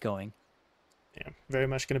fight going. Yeah, very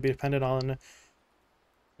much going to be dependent on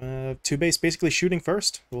TOOBASED basically shooting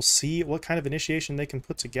first. We'll see what kind of initiation they can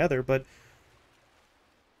put together, but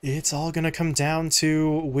it's all going to come down to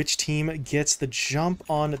which team gets the jump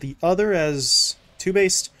on the other, as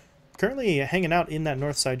TOOBASED currently hanging out in that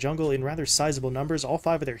north side jungle in rather sizable numbers. All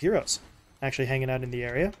 5 of their heroes actually hanging out in the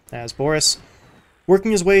area, as Boris working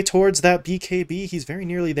his way towards that BKB. He's very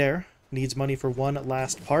nearly there. Needs money for one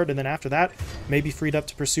last part, and then after that, may be freed up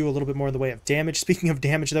to pursue a little bit more in the way of damage. Speaking of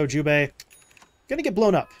damage, though, Jubei gonna get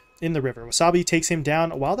blown up in the river. Wasabi takes him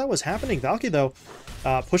down. While that was happening, Valky, though,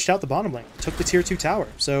 pushed out the bottom lane, took the tier 2 tower.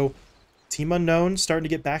 So Team Unknown starting to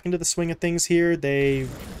get back into the swing of things here. They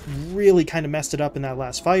really kind of messed it up in that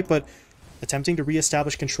last fight, but attempting to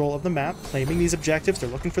reestablish control of the map, claiming these objectives. They're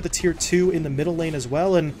looking for the tier 2 in the middle lane as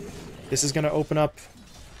well, and this is going to open up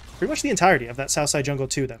pretty much the entirety of that south side jungle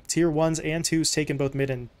too. The tier 1s and 2s taking both mid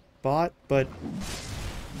and bot, but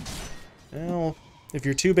well, if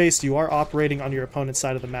you're TOOBASED, you are operating on your opponent's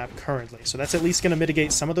side of the map currently, so that's at least going to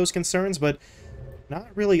mitigate some of those concerns, but not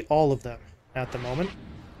really all of them at the moment.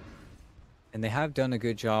 And they have done a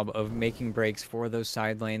good job of making breaks for those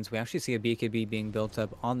side lanes. We actually see a BKB being built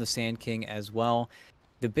up on the Sand King as well.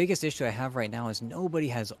 The biggest issue I have right now is nobody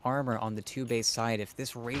has armor on the TOOBASED side. If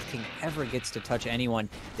this Wraith King ever gets to touch anyone,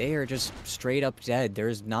 they are just straight up dead.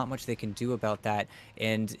 There's not much they can do about that.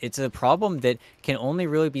 And it's a problem that can only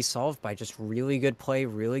really be solved by just really good play,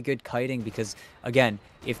 really good kiting, because, again,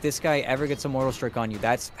 if this guy ever gets a Mortal Strike on you,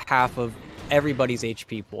 that's half of everybody's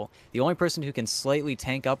HP pool. The only person who can slightly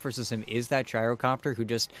tank up versus him is that Gyrocopter, who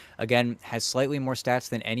just, again, has slightly more stats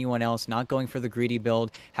than anyone else, not going for the greedy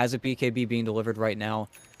build, has a BKB being delivered right now.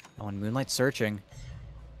 Oh, and Moonlight searching.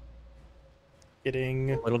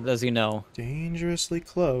 Getting little does he know. Dangerously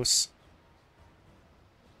close.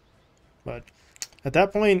 But at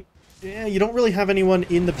that point, yeah, you don't really have anyone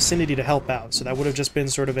in the vicinity to help out, so that would have just been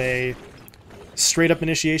sort of a straight-up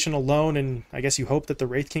initiation alone, and I guess you hope that the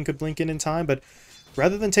Wraith King could blink in time, but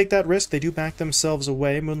rather than take that risk, they do back themselves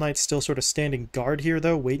away. Moonlight's still sort of standing guard here,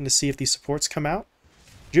 though, waiting to see if these supports come out.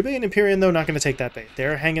 Jubei and Empyrean, though, not going to take that bait.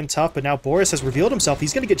 They're hanging tough, but now Boris has revealed himself.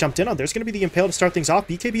 He's going to get jumped in on. There's going to be the Impale to start things off.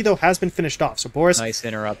 BKB, though, has been finished off, so Boris... Nice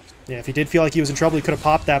interrupt. Yeah, if he did feel like he was in trouble, he could have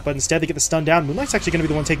popped that, but instead they get the stun down. Moonlight's actually going to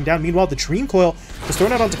be the one taken down. Meanwhile, the Dream Coil is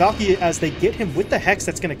thrown out onto Valky as they get him with the Hex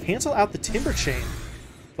that's going to cancel out the Timber Chain.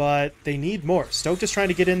 But they need more. Stoked is trying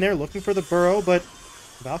to get in there, looking for the burrow, but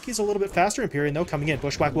Valky's a little bit faster. Empyrean, though, coming in.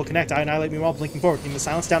 Bushwhack will connect. I Annihilate, meanwhile, blinking forward. Getting the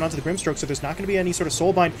silence down onto the Grimstroke, so there's not going to be any sort of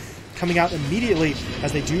Soulbind coming out immediately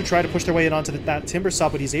as they do try to push their way in onto that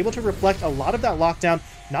Timbersaw, but he's able to reflect a lot of that lockdown.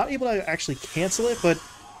 Not able to actually cancel it, but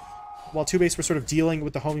while TOOBASED were sort of dealing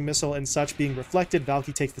with the homing missile and such being reflected,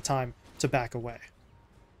 Valky takes the time to back away.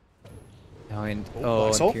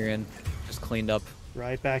 Empyrean just cleaned up.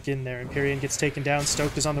 Right back in there. Empyrean gets taken down.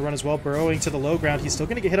 Stoked is on the run as well, burrowing to the low ground. He's still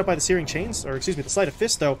going to get hit up by the Searing Chains, or excuse me, the Sleight of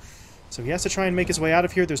Fist, though. So he has to try and make his way out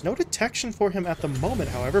of here. There's no detection for him at the moment,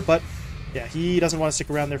 however, but yeah, he doesn't want to stick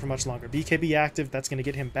around there for much longer. BKB active, that's going to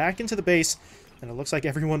get him back into the base, and it looks like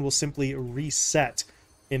everyone will simply reset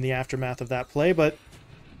in the aftermath of that play, but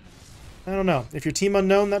I don't know. If you're Team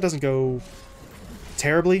Unknown, that doesn't go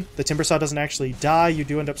terribly. The Timbersaw doesn't actually die. You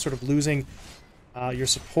do end up sort of losing your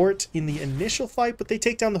support in the initial fight, but they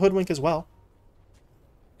take down the Hoodwink as well.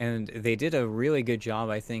 And they did a really good job,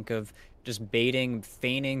 I think, of just baiting,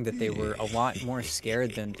 feigning that they were a lot more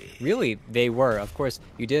scared than really they were. Of course,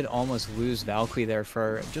 you did almost lose Valkyrie there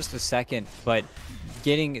for just a second, but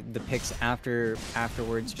getting the picks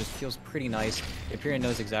afterwards just feels pretty nice. Empyrean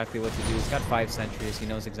knows exactly what to do. He's got 5 sentries. He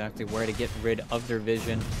knows exactly where to get rid of their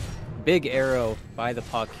vision. Big arrow by the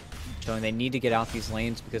puck. showing they need to get out these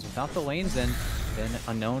lanes, because without the lanes, then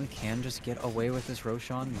Unknown can just get away with this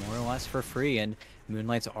Roshan more or less for free. And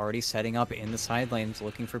Moonlight's already setting up in the side lanes,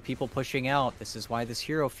 looking for people pushing out. This is why this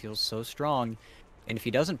hero feels so strong. And if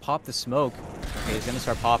he doesn't pop the smoke, okay, he's going to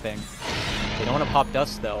start popping. They don't want to pop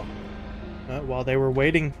dust, though. While they were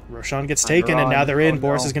waiting, Roshan gets taken, and now they're in.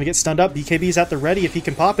 Boris is going to get stunned up. BKB's at the ready if he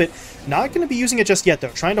can pop it. Not going to be using it just yet, though.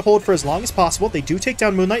 Trying to hold for as long as possible. They do take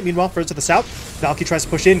down Moonlight. Meanwhile, further to the south, Valky tries to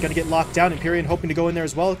push in. Going to get locked down. Empyrean hoping to go in there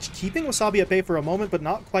as well. Keeping Wasabi at bay for a moment, but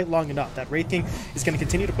not quite long enough. That Wraith King is going to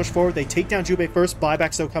continue to push forward. They take down Jubei first.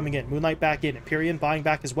 Buyback still coming in. Moonlight back in. Empyrean buying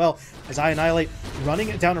back as well as I Annihilate running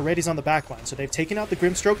it down already on the backline. So they've taken out the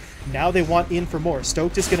Grimstroke. Now they want in for more.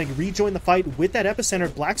 Stoked is going to rejoin the fight with that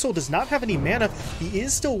Epicenter. Black Soul does not have any mana. He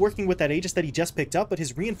is still working with that Aegis that he just picked up, but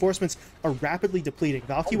his reinforcements are rapidly depleting.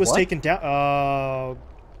 Valky was taken down.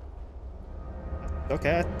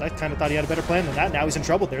 Okay, I kind of thought he had a better plan than that. Now he's in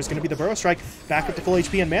trouble. There's going to be the Burrow Strike back up to full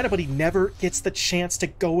HP and mana, but he never gets the chance to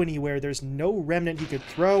go anywhere. There's no remnant he could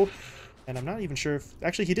throw, and I'm not even sure if...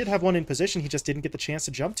 Actually, he did have one in position. He just didn't get the chance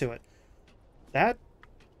to jump to it. That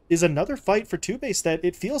is another fight for TOOBASED that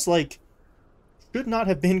it feels like should not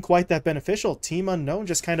have been quite that beneficial. Team Unknown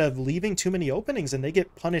just kind of leaving too many openings, and they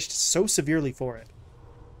get punished so severely for it.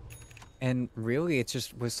 And really, it's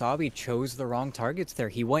just Wasabi chose the wrong targets there.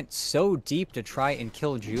 He went so deep to try and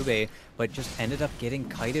kill Jubei, but just ended up getting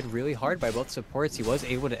kited really hard by both supports. He was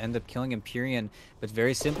able to end up killing Empyrean, but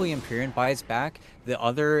very simply, Empyrean buys back. The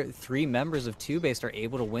other 3 members of TOOBASED are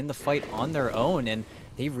able to win the fight on their own, and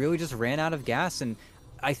they really just ran out of gas. And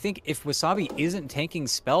I think if Wasabi isn't tanking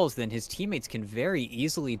spells, then his teammates can very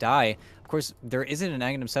easily die. Of course, there isn't an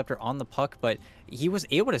Aghanim Scepter on the puck, but he was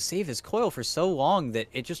able to save his coil for so long that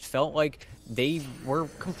it just felt like they were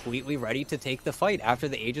completely ready to take the fight after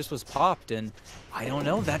the Aegis was popped. And I don't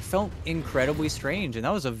know, that felt incredibly strange. And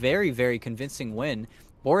that was a very, very convincing win.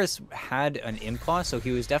 Boris had an Imp-Claw, so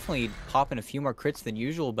he was definitely popping a few more crits than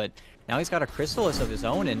usual, but now he's got a Chrysalis of his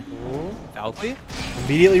own, and Valky?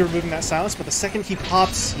 Immediately removing that silence, but the second he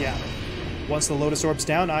pops, yeah. Once the Lotus Orb's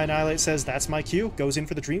down, I Annihilate says, that's my cue, goes in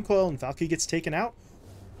for the Dream Coil, and Valky gets taken out.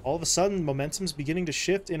 All of a sudden, momentum's beginning to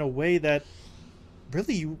shift in a way that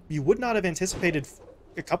really you would not have anticipated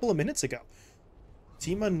a couple of minutes ago.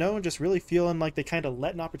 Team Unknown just really feeling like they kind of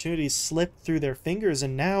let an opportunity slip through their fingers,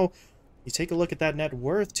 and now you take a look at that net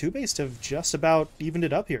worth. TOOBASED have just about evened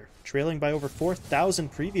it up here, trailing by over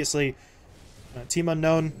 4,000 previously. Team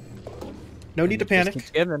Unknown, no need to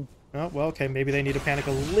panic. Oh, well, okay, maybe they need to panic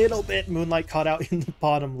a little bit. Moonlight caught out in the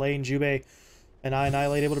bottom lane. Jubei and I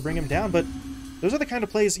Annihilate able to bring him down, but those are the kind of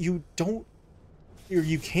plays you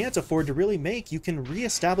can't afford to really make. You can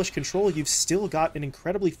reestablish control. You've still got an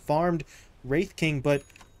incredibly farmed Wraith King, but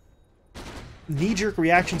knee-jerk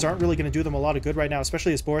reactions aren't really going to do them a lot of good right now,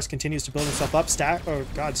 especially as Boris continues to build himself up.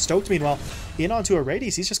 Stoked, meanwhile, in onto a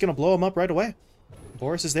Radius. He's just going to blow him up right away.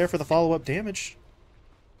 Boris is there for the follow-up damage.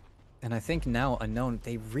 And I think now, Unknown,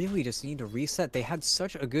 they really just need to reset. They had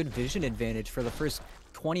such a good vision advantage for the first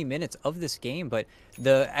 20 minutes of this game, but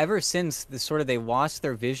ever since they lost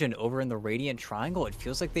their vision over in the Radiant Triangle, it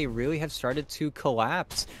feels like they really have started to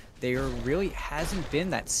collapse. There really hasn't been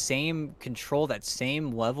that same control, that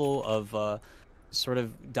same level of sort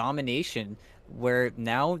of domination, where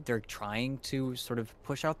now they're trying to sort of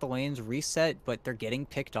push out the lanes, reset, but they're getting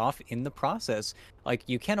picked off in the process. Like,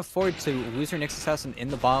 you can't afford to lose your Nyx Assassin in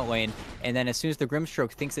the bot lane, and then as soon as the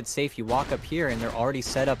Grimstroke thinks it's safe, you walk up here and they're already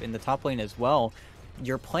set up in the top lane as well.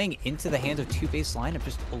 You're playing into the hands of TOOBASED lineup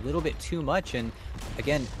just a little bit too much, and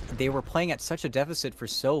again, they were playing at such a deficit for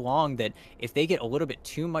so long that if they get a little bit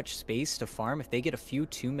too much space to farm, if they get a few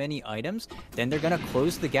too many items, then they're gonna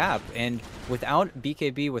close the gap. And without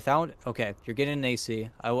BKB, okay, you're getting an AC.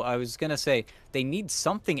 I was gonna say, they need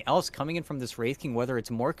something else coming in from this Wraith King, whether it's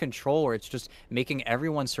more control or it's just making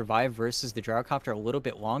everyone survive versus the Gyrocopter a little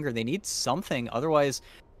bit longer. They need something, otherwise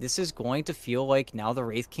this is going to feel like now the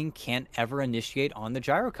Wraith King can't ever initiate on the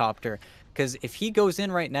Gyrocopter. Because if he goes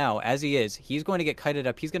in right now, as he is, he's going to get kited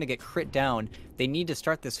up, he's going to get crit down. They need to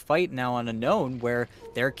start this fight now on Unknown where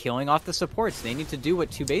they're killing off the supports. They need to do what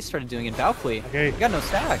TOOBASED started doing in Valkyrie. Okay. They got no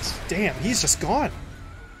stacks. Damn, he's just gone.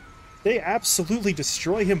 They absolutely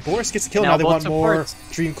destroy him. Boris gets the kill. Now they want more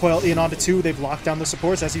Dream Coil in onto 2. They've locked down the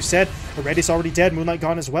supports. As you said, Reddy's already dead. Moonlight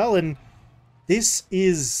gone as well. And this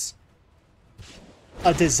is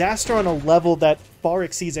a disaster on a level that far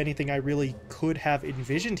exceeds anything I really could have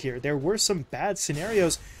envisioned here. There were some bad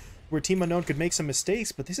scenarios where Team Unknown could make some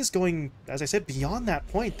mistakes, but this is going, as I said, beyond that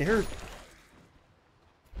point. They're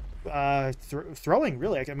throwing,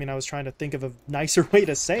 really. I mean, I was trying to think of a nicer way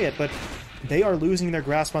to say it, but They are losing their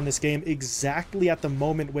grasp on this game exactly at the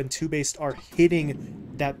moment when TOOBASED are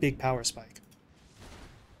hitting that big power spike.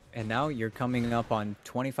 And now you're coming up on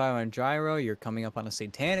 25 on gyro, you're coming up on a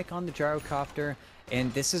satanic on the gyrocopter,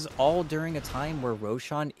 and this is all during a time where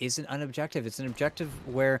Roshan isn't an objective. It's an objective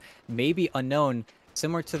where maybe Unknown,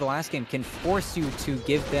 similar to the last game, can force you to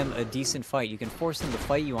give them a decent fight. You can force them to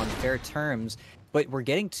fight you on fair terms, but we're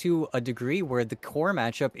getting to a degree where the core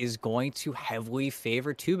matchup is going to heavily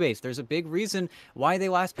favor TOOBASED. There's a big reason why they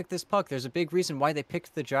last picked this puck. There's a big reason why they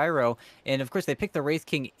picked the gyro. And of course, they picked the Wraith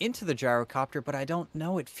King into the gyrocopter, but I don't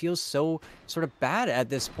know. It feels so sort of bad at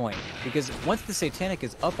this point. Because once the Satanic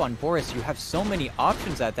is up on Boris, you have so many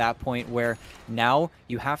options at that point where now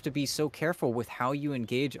you have to be so careful with how you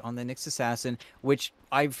engage on the Nyx Assassin, which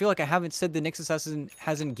I feel like I haven't said the Nyx Assassin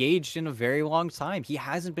has engaged in a very long time. He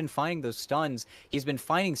hasn't been finding those stuns. He's been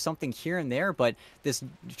finding something here and there, but this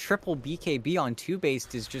triple BKB on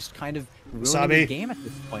TOOBASED is just kind of ruining the game at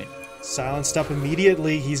this point. Silenced up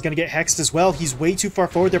immediately. He's going to get hexed as well. He's way too far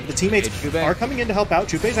forward there, but the teammates are coming in to help out.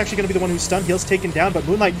 Jubei's actually going to be the one who's stunned. Heel's taken down, but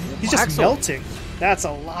Moonlight, he's just melting. That's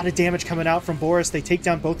a lot of damage coming out from Boris. They take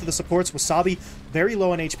down both of the supports. Wasabi, very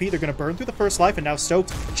low on HP. They're going to burn through the first life, and now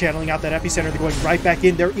Stoked channeling out that epicenter. They're going right back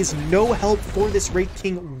in. There is no help for this Wraith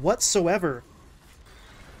King whatsoever.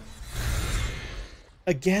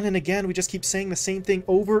 Again and again, we just keep saying the same thing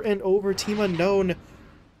over and over. Team Unknown,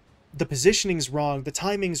 the positioning's wrong, the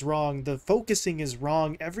timing's wrong, the focusing is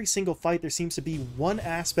wrong. Every single fight, there seems to be one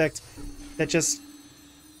aspect that just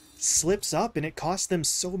slips up, and it costs them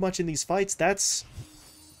so much in these fights. That's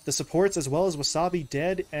the supports as well as Wasabi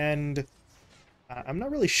dead, and I'm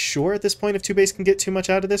not really sure at this point if TOOBASED can get too much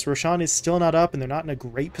out of this. Roshan is still not up, and they're not in a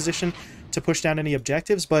great position to push down any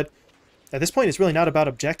objectives, but at this point, it's really not about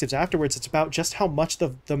objectives afterwards. It's about just how much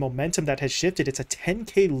the momentum that has shifted. It's a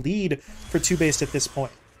 10k lead for TOOBASED at this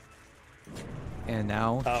point. And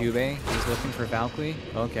now Jubei, he's looking for Valkyrie.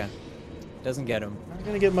 Okay. Doesn't get him. Not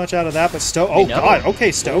going to get much out of that, but Stoked... Oh, God.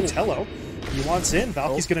 Okay, Stoked. Hello. He wants in.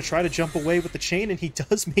 Valkyrie's going to try to jump away with the chain, and he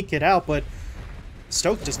does make it out, but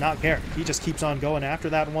Stoked does not care. He just keeps on going after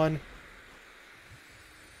that one.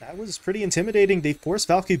 That was pretty intimidating. They force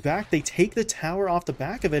Valkyrie back. They take the tower off the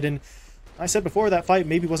back of it, and I said before that fight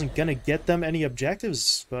maybe wasn't going to get them any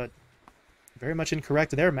objectives, but very much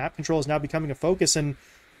incorrect there. Map control is now becoming a focus, and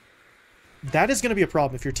that is going to be a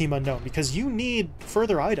problem if you're Team Unknown, because you need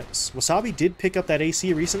further items. Wasabi did pick up that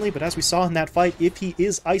AC recently, but as we saw in that fight, if he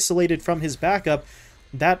is isolated from his backup,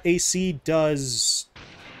 that AC does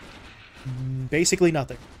basically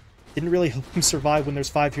nothing. Didn't really help him survive when there's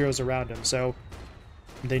 5 heroes around him, so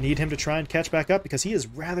they need him to try and catch back up, because he is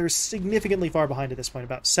rather significantly far behind at this point,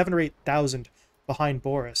 about 7,000 or 8,000 behind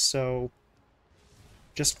Boris, so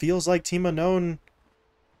just feels like Team Unknown,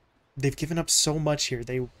 they've given up so much here.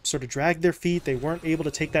 They sort of dragged their feet. They weren't able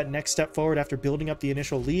to take that next step forward after building up the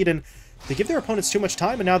initial lead, and they give their opponents too much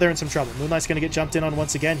time, and now they're in some trouble. Moonlight's going to get jumped in on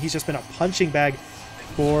once again. He's just been a punching bag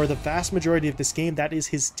for the vast majority of this game. That is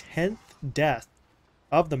his 10th death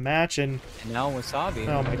of the match, and now Wasabi.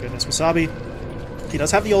 Oh my goodness, Wasabi. He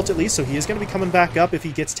does have the ult at least, so he is going to be coming back up if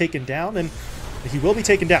he gets taken down, and he will be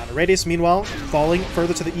taken down. Radius, meanwhile, falling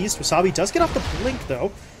further to the east. Wasabi does get off the blink, though,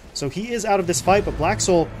 so he is out of this fight, but Black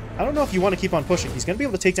Soul, I don't know if you want to keep on pushing. He's going to be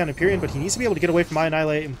able to take down Empyrean, but he needs to be able to get away from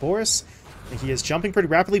Annihilate and Boris. He is jumping pretty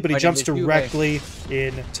rapidly, but he jumps directly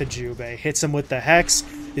into Jubei. Hits him with the Hex.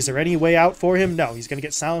 Is there any way out for him? No, he's going to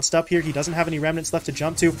get silenced up here. He doesn't have any remnants left to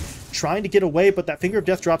jump to. Trying to get away, but that Finger of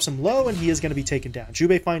Death drops him low, and he is going to be taken down.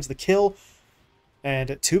 Jubei finds the kill, and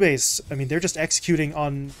TOOBASED, I mean, they're just executing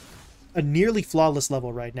on a nearly flawless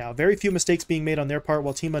level right now. Very few mistakes being made on their part,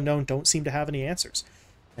 while Team Unknown don't seem to have any answers.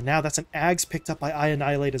 And now that's an Ags picked up by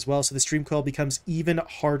Annihilate as well, so the Stream Coil becomes even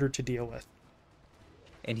harder to deal with.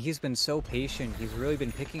 And he's been so patient. He's really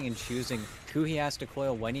been picking and choosing who he has to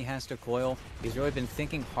coil, when he has to coil. He's really been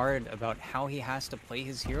thinking hard about how he has to play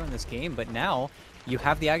his hero in this game. But now you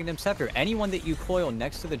have the Aghanim Scepter. Anyone that you coil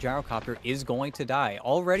next to the gyrocopter is going to die.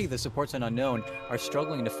 Already the supports on Unknown are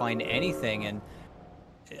struggling to find anything, and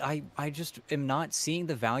I just am not seeing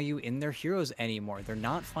the value in their heroes anymore. They're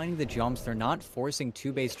not finding the jumps. They're not forcing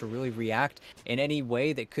TOOBASED to really react in any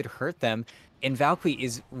way that could hurt them. And Valkyrie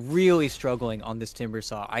is really struggling on this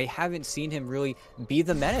Timbersaw. I haven't seen him really be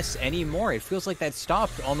the menace anymore. It feels like that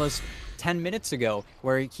stopped almost 10 minutes ago,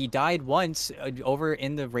 where he died once over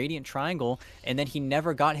in the Radiant Triangle, and then he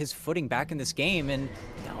never got his footing back in this game, and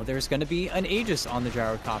now there's going to be an Aegis on the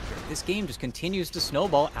gyrocopter. This game just continues to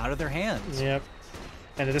snowball out of their hands. Yep.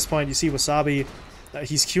 And at this point, you see Wasabi,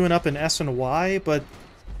 he's queuing up an S and Y, but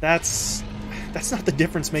that's that's not the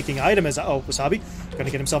difference-making item. As oh, Wasabi going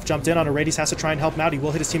to get himself jumped in on. Arades has to try and help him out. He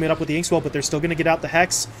will hit his teammate up with the Ink Swell, but they're still going to get out the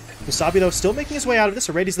Hex. Wasabi, though, still making his way out of this.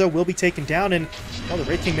 Arades, though, will be taken down, and, well, the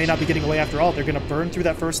Wraith King may not be getting away after all. They're going to burn through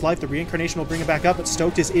that first life. The Reincarnation will bring him back up, but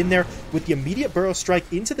Stoked is in there with the immediate Burrow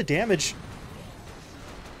Strike into the damage.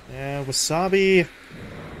 And Wasabi...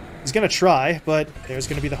 he's going to try, but there's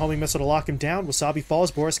going to be the homing missile to lock him down. Wasabi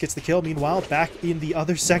falls. Boris gets the kill. Meanwhile, back in the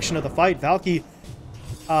other section of the fight, Valky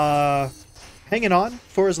hanging on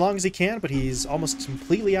for as long as he can, but he's almost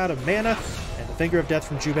completely out of mana, and the Finger of Death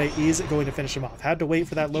from Jubei is going to finish him off. Had to wait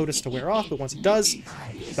for that Lotus to wear off, but once it does,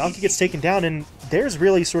 Valky gets taken down, and there's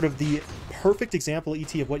really sort of the perfect example,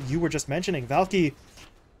 ET, of what you were just mentioning. Valky,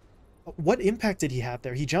 what impact did he have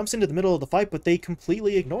there? He jumps into the middle of the fight, but they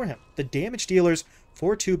completely ignore him. The damage dealers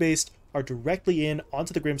for TOOBASED are directly in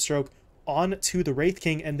onto the Grimstroke, onto the Wraith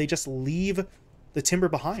King, and they just leave the Timber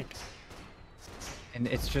behind. And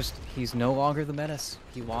it's just, he's no longer the menace.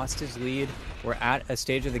 He lost his lead. We're at a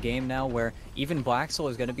stage of the game now where even Black Soul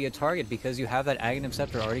is going to be a target because you have that Aghanim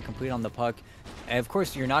Scepter already complete on the puck. And of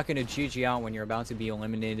course, you're not going to GG out when you're about to be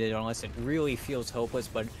eliminated unless it really feels hopeless,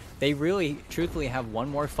 but they really, truthfully, have one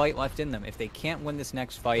more fight left in them. If they can't win this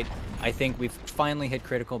next fight, I think we've finally hit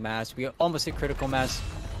critical mass. We almost hit critical mass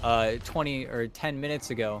 20 or 10 minutes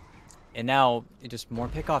ago. And now, just more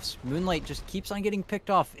pickoffs. Moonlight just keeps on getting picked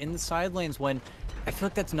off in the side lanes when I feel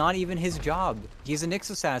like that's not even his job. He's a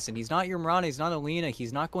Nyx assassin. He's not your Mirana. He's not Alina.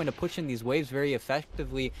 He's not going to push in these waves very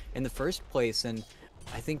effectively in the first place. And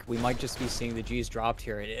I think we might just be seeing the G's dropped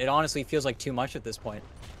here. It honestly feels like too much at this point.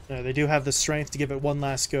 They do have the strength to give it one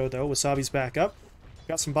last go, though. Wasabi's back up.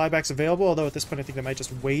 Got some buybacks available, although at this point I think they might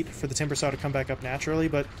just wait for the Timber Saw to come back up naturally.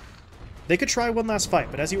 But they could try one last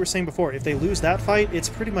fight. But as you were saying before, if they lose that fight, it's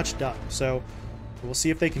pretty much done. So we'll see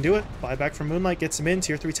if they can do it. Buyback from Moonlight gets him in.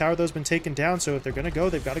 Tier 3 tower, though, has been taken down, so if they're going to go,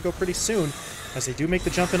 they've got to go pretty soon, as they do make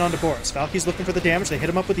the jump in onto Boris. Valky's looking for the damage. They hit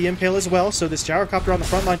him up with the Impale as well, so this Gyrocopter on the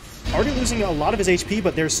front line, already losing a lot of his HP,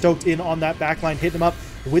 but they're Stoked in on that back line, hitting him up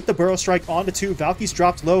with the Burrow Strike onto 2. Valky's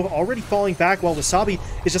dropped low, already falling back, while Wasabi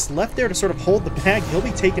is just left there to sort of hold the bag. He'll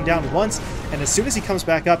be taken down once, and as soon as he comes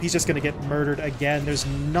back up, he's just going to get murdered again. There's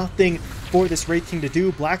nothing for this Wraith King to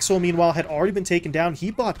do. Black Soul, meanwhile, had already been taken down.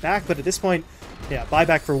 He bought back, but at this point, yeah,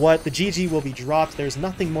 buyback for what? The GG will be dropped. There's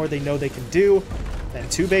nothing more they know they can do. And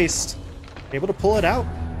TOOBASED able to pull it out.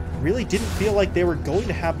 Really didn't feel like they were going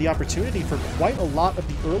to have the opportunity for quite a lot of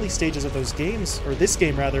the early stages of those games, or this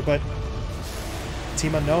game rather, but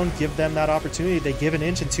Team Unknown give them that opportunity. They give an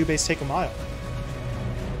inch and TOOBASED take a mile.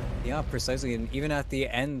 Yeah, precisely. And even at the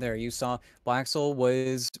end there, you saw Black Soul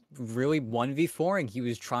was really 1v4ing. He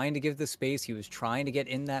was trying to give the space. He was trying to get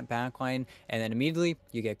in that backline. And then immediately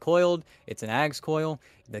you get coiled. It's an Ags coil.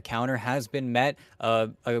 The counter has been met.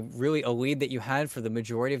 Really a lead that you had for the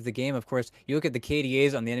majority of the game. Of course, you look at the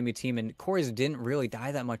KDAs on the enemy team, and cores didn't really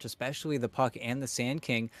die that much, especially the Puck and the Sand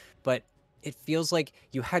King. But it feels like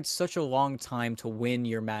you had such a long time to win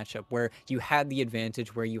your matchup, where you had the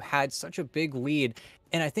advantage, where you had such a big lead.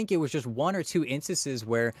 And I think it was just one or two instances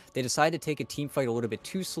where they decided to take a team fight a little bit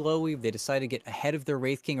too slowly. They decided to get ahead of their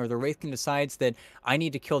Wraith King, or the Wraith King decides that I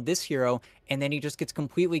need to kill this hero, and then he just gets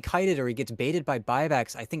completely kited, or he gets baited by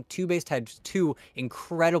buybacks. I think TOOBASED had two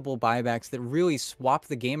incredible buybacks that really swapped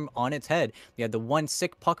the game on its head. You had the one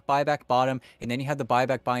sick Puck buyback bottom, and then you had the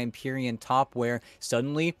buyback by Empyrean top, where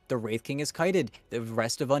suddenly the Wraith King is kited. The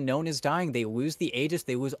rest of Unknown is dying. They lose the Aegis.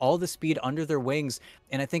 They lose all the speed under their wings.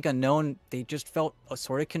 And I think Unknown, they just felt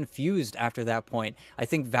sort of confused after that point. I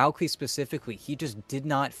think Valkyrie specifically, he just did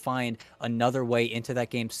not find another way into that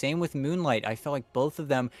game. Same with Moonlight. I felt like both of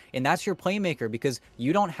them, and that's your playmaker, because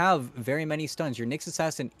you don't have very many stuns. Your Nyx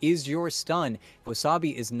Assassin is your stun.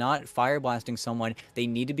 Wasabi is not fire blasting someone. They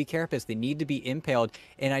need to be Carapace. They need to be impaled.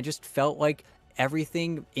 And I just felt like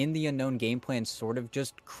everything in the Unknown game plan sort of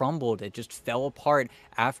just crumbled. It just fell apart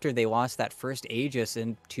after they lost that first Aegis,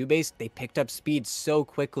 and TOOBASED, they picked up speed so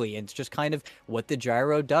quickly. It's just kind of what the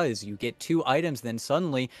gyro does. You get two items, then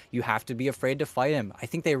suddenly you have to be afraid to fight him. I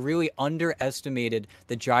think they really underestimated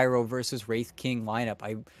the gyro versus Wraith King lineup.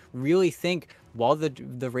 I really think while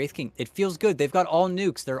the Wraith King, it feels good. They've got all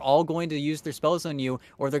nukes. They're all going to use their spells on you,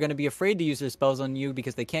 or they're going to be afraid to use their spells on you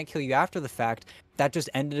because they can't kill you after the fact. That just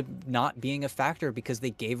ended up not being a factor because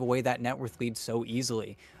they gave away that net worth lead so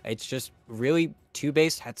easily. It's just really,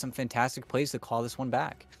 TOOBASED had some fantastic plays to call this one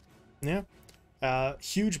back. Yeah.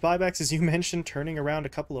 Huge buybacks, as you mentioned, turning around a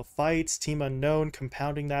couple of fights. Team Unknown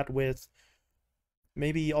compounding that with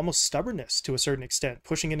maybe almost stubbornness to a certain extent,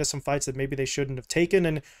 pushing into some fights that maybe they shouldn't have taken.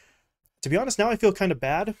 And to be honest, now I feel kind of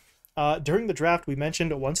bad. During the draft, we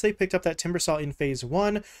mentioned once they picked up that Timbersaw in Phase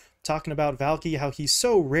 1, talking about Valky, how he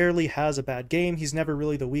so rarely has a bad game. He's never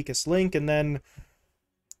really the weakest link, and then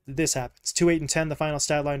this happens. 2-8-10, the final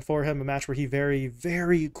stat line for him, a match where he very,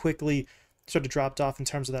 very quickly sort of dropped off in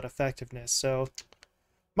terms of that effectiveness. So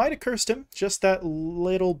might have cursed him just that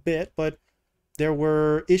little bit, but there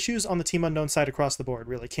were issues on the Team Unknown side across the board,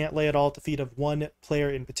 really. Can't lay it all at the feet of one player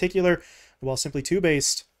in particular. While simply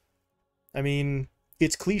TOOBASED, I mean,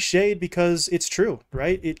 it's cliched because it's true,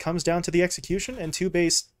 right? It comes down to the execution, and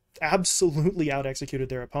TOOBASED absolutely out-executed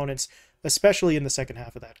their opponents, especially in the second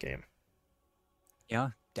half of that game. Yeah,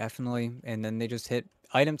 definitely. And then they just hit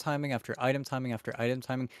item timing after item timing after item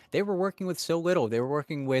timing. They were working with so little. They were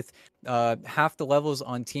working with half the levels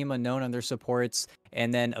on Team Unknown on their supports,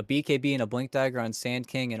 and then a BKB and a Blink Dagger on Sand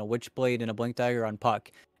King, and a Witchblade and a Blink Dagger on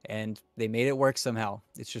Puck. And they made it work somehow.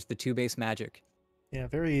 It's just the TOOBASED magic. Yeah,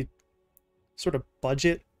 very sort of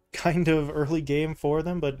budget kind of early game for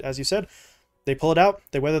them, but as you said, they pull it out,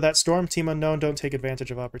 they weather that storm. Team Unknown don't take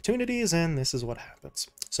advantage of opportunities, and this is what happens.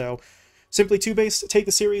 So simply TOOBASED take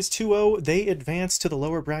the series 2-0. They advance to the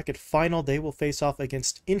lower bracket final. They will face off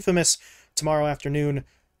against Infamous tomorrow afternoon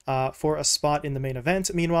for a spot in the main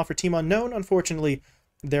event. Meanwhile, for Team Unknown, unfortunately,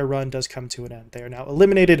 their run does come to an end. They are now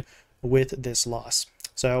eliminated with this loss.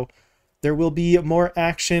 So there will be more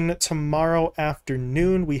action tomorrow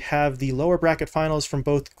afternoon. We have the lower bracket finals from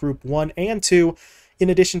both Group 1 and 2, in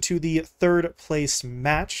addition to the third place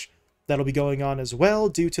match that'll be going on as well,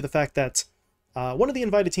 due to the fact that one of the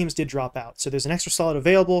invited teams did drop out. So there's an extra slot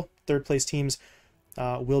available. Third place teams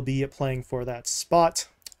will be playing for that spot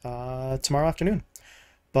tomorrow afternoon.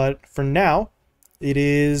 But for now, it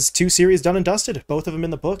is 2 series done and dusted. Both of them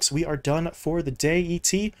in the books. We are done for the day,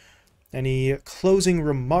 ET. Any closing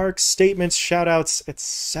remarks, statements, shoutouts,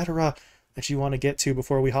 etc. that you want to get to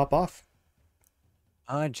before we hop off?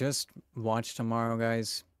 Just watch tomorrow,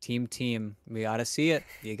 guys. Team. We gotta see it.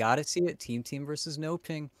 You gotta see it. Team versus No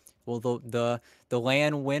Ping. Well, the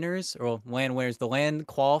LAN winners, or LAN winners, the LAN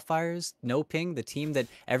qualifiers, No Ping, the team that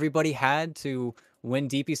everybody had to win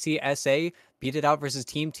DPC SA, beat it out versus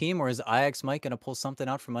Team, or is IX Mike gonna pull something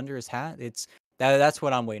out from under his hat? That's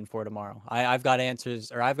what I'm waiting for tomorrow. I've got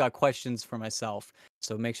answers, or I've got questions for myself.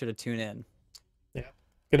 So make sure to tune in. Yeah,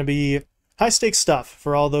 gonna be high stakes stuff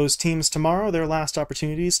for all those teams tomorrow. Their last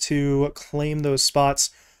opportunities to claim those spots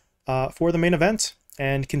for the main event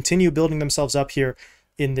and continue building themselves up here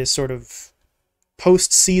in this sort of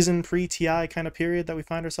post-season pre-TI kind of period that we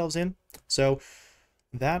find ourselves in. So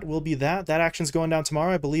that will be that. That action's going down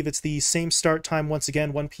tomorrow. I believe it's the same start time once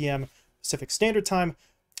again, 1 p.m. Pacific Standard Time.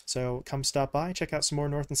 So come stop by, check out some more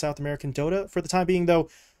North and South American Dota. For the time being, though,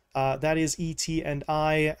 that is ET and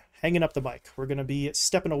I hanging up the mic. We're going to be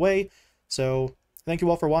stepping away. So thank you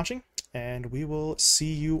all for watching, and we will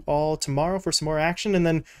see you all tomorrow for some more action, and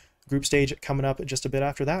then group stage coming up just a bit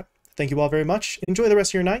after that. Thank you all very much. Enjoy the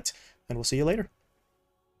rest of your night, and we'll see you later.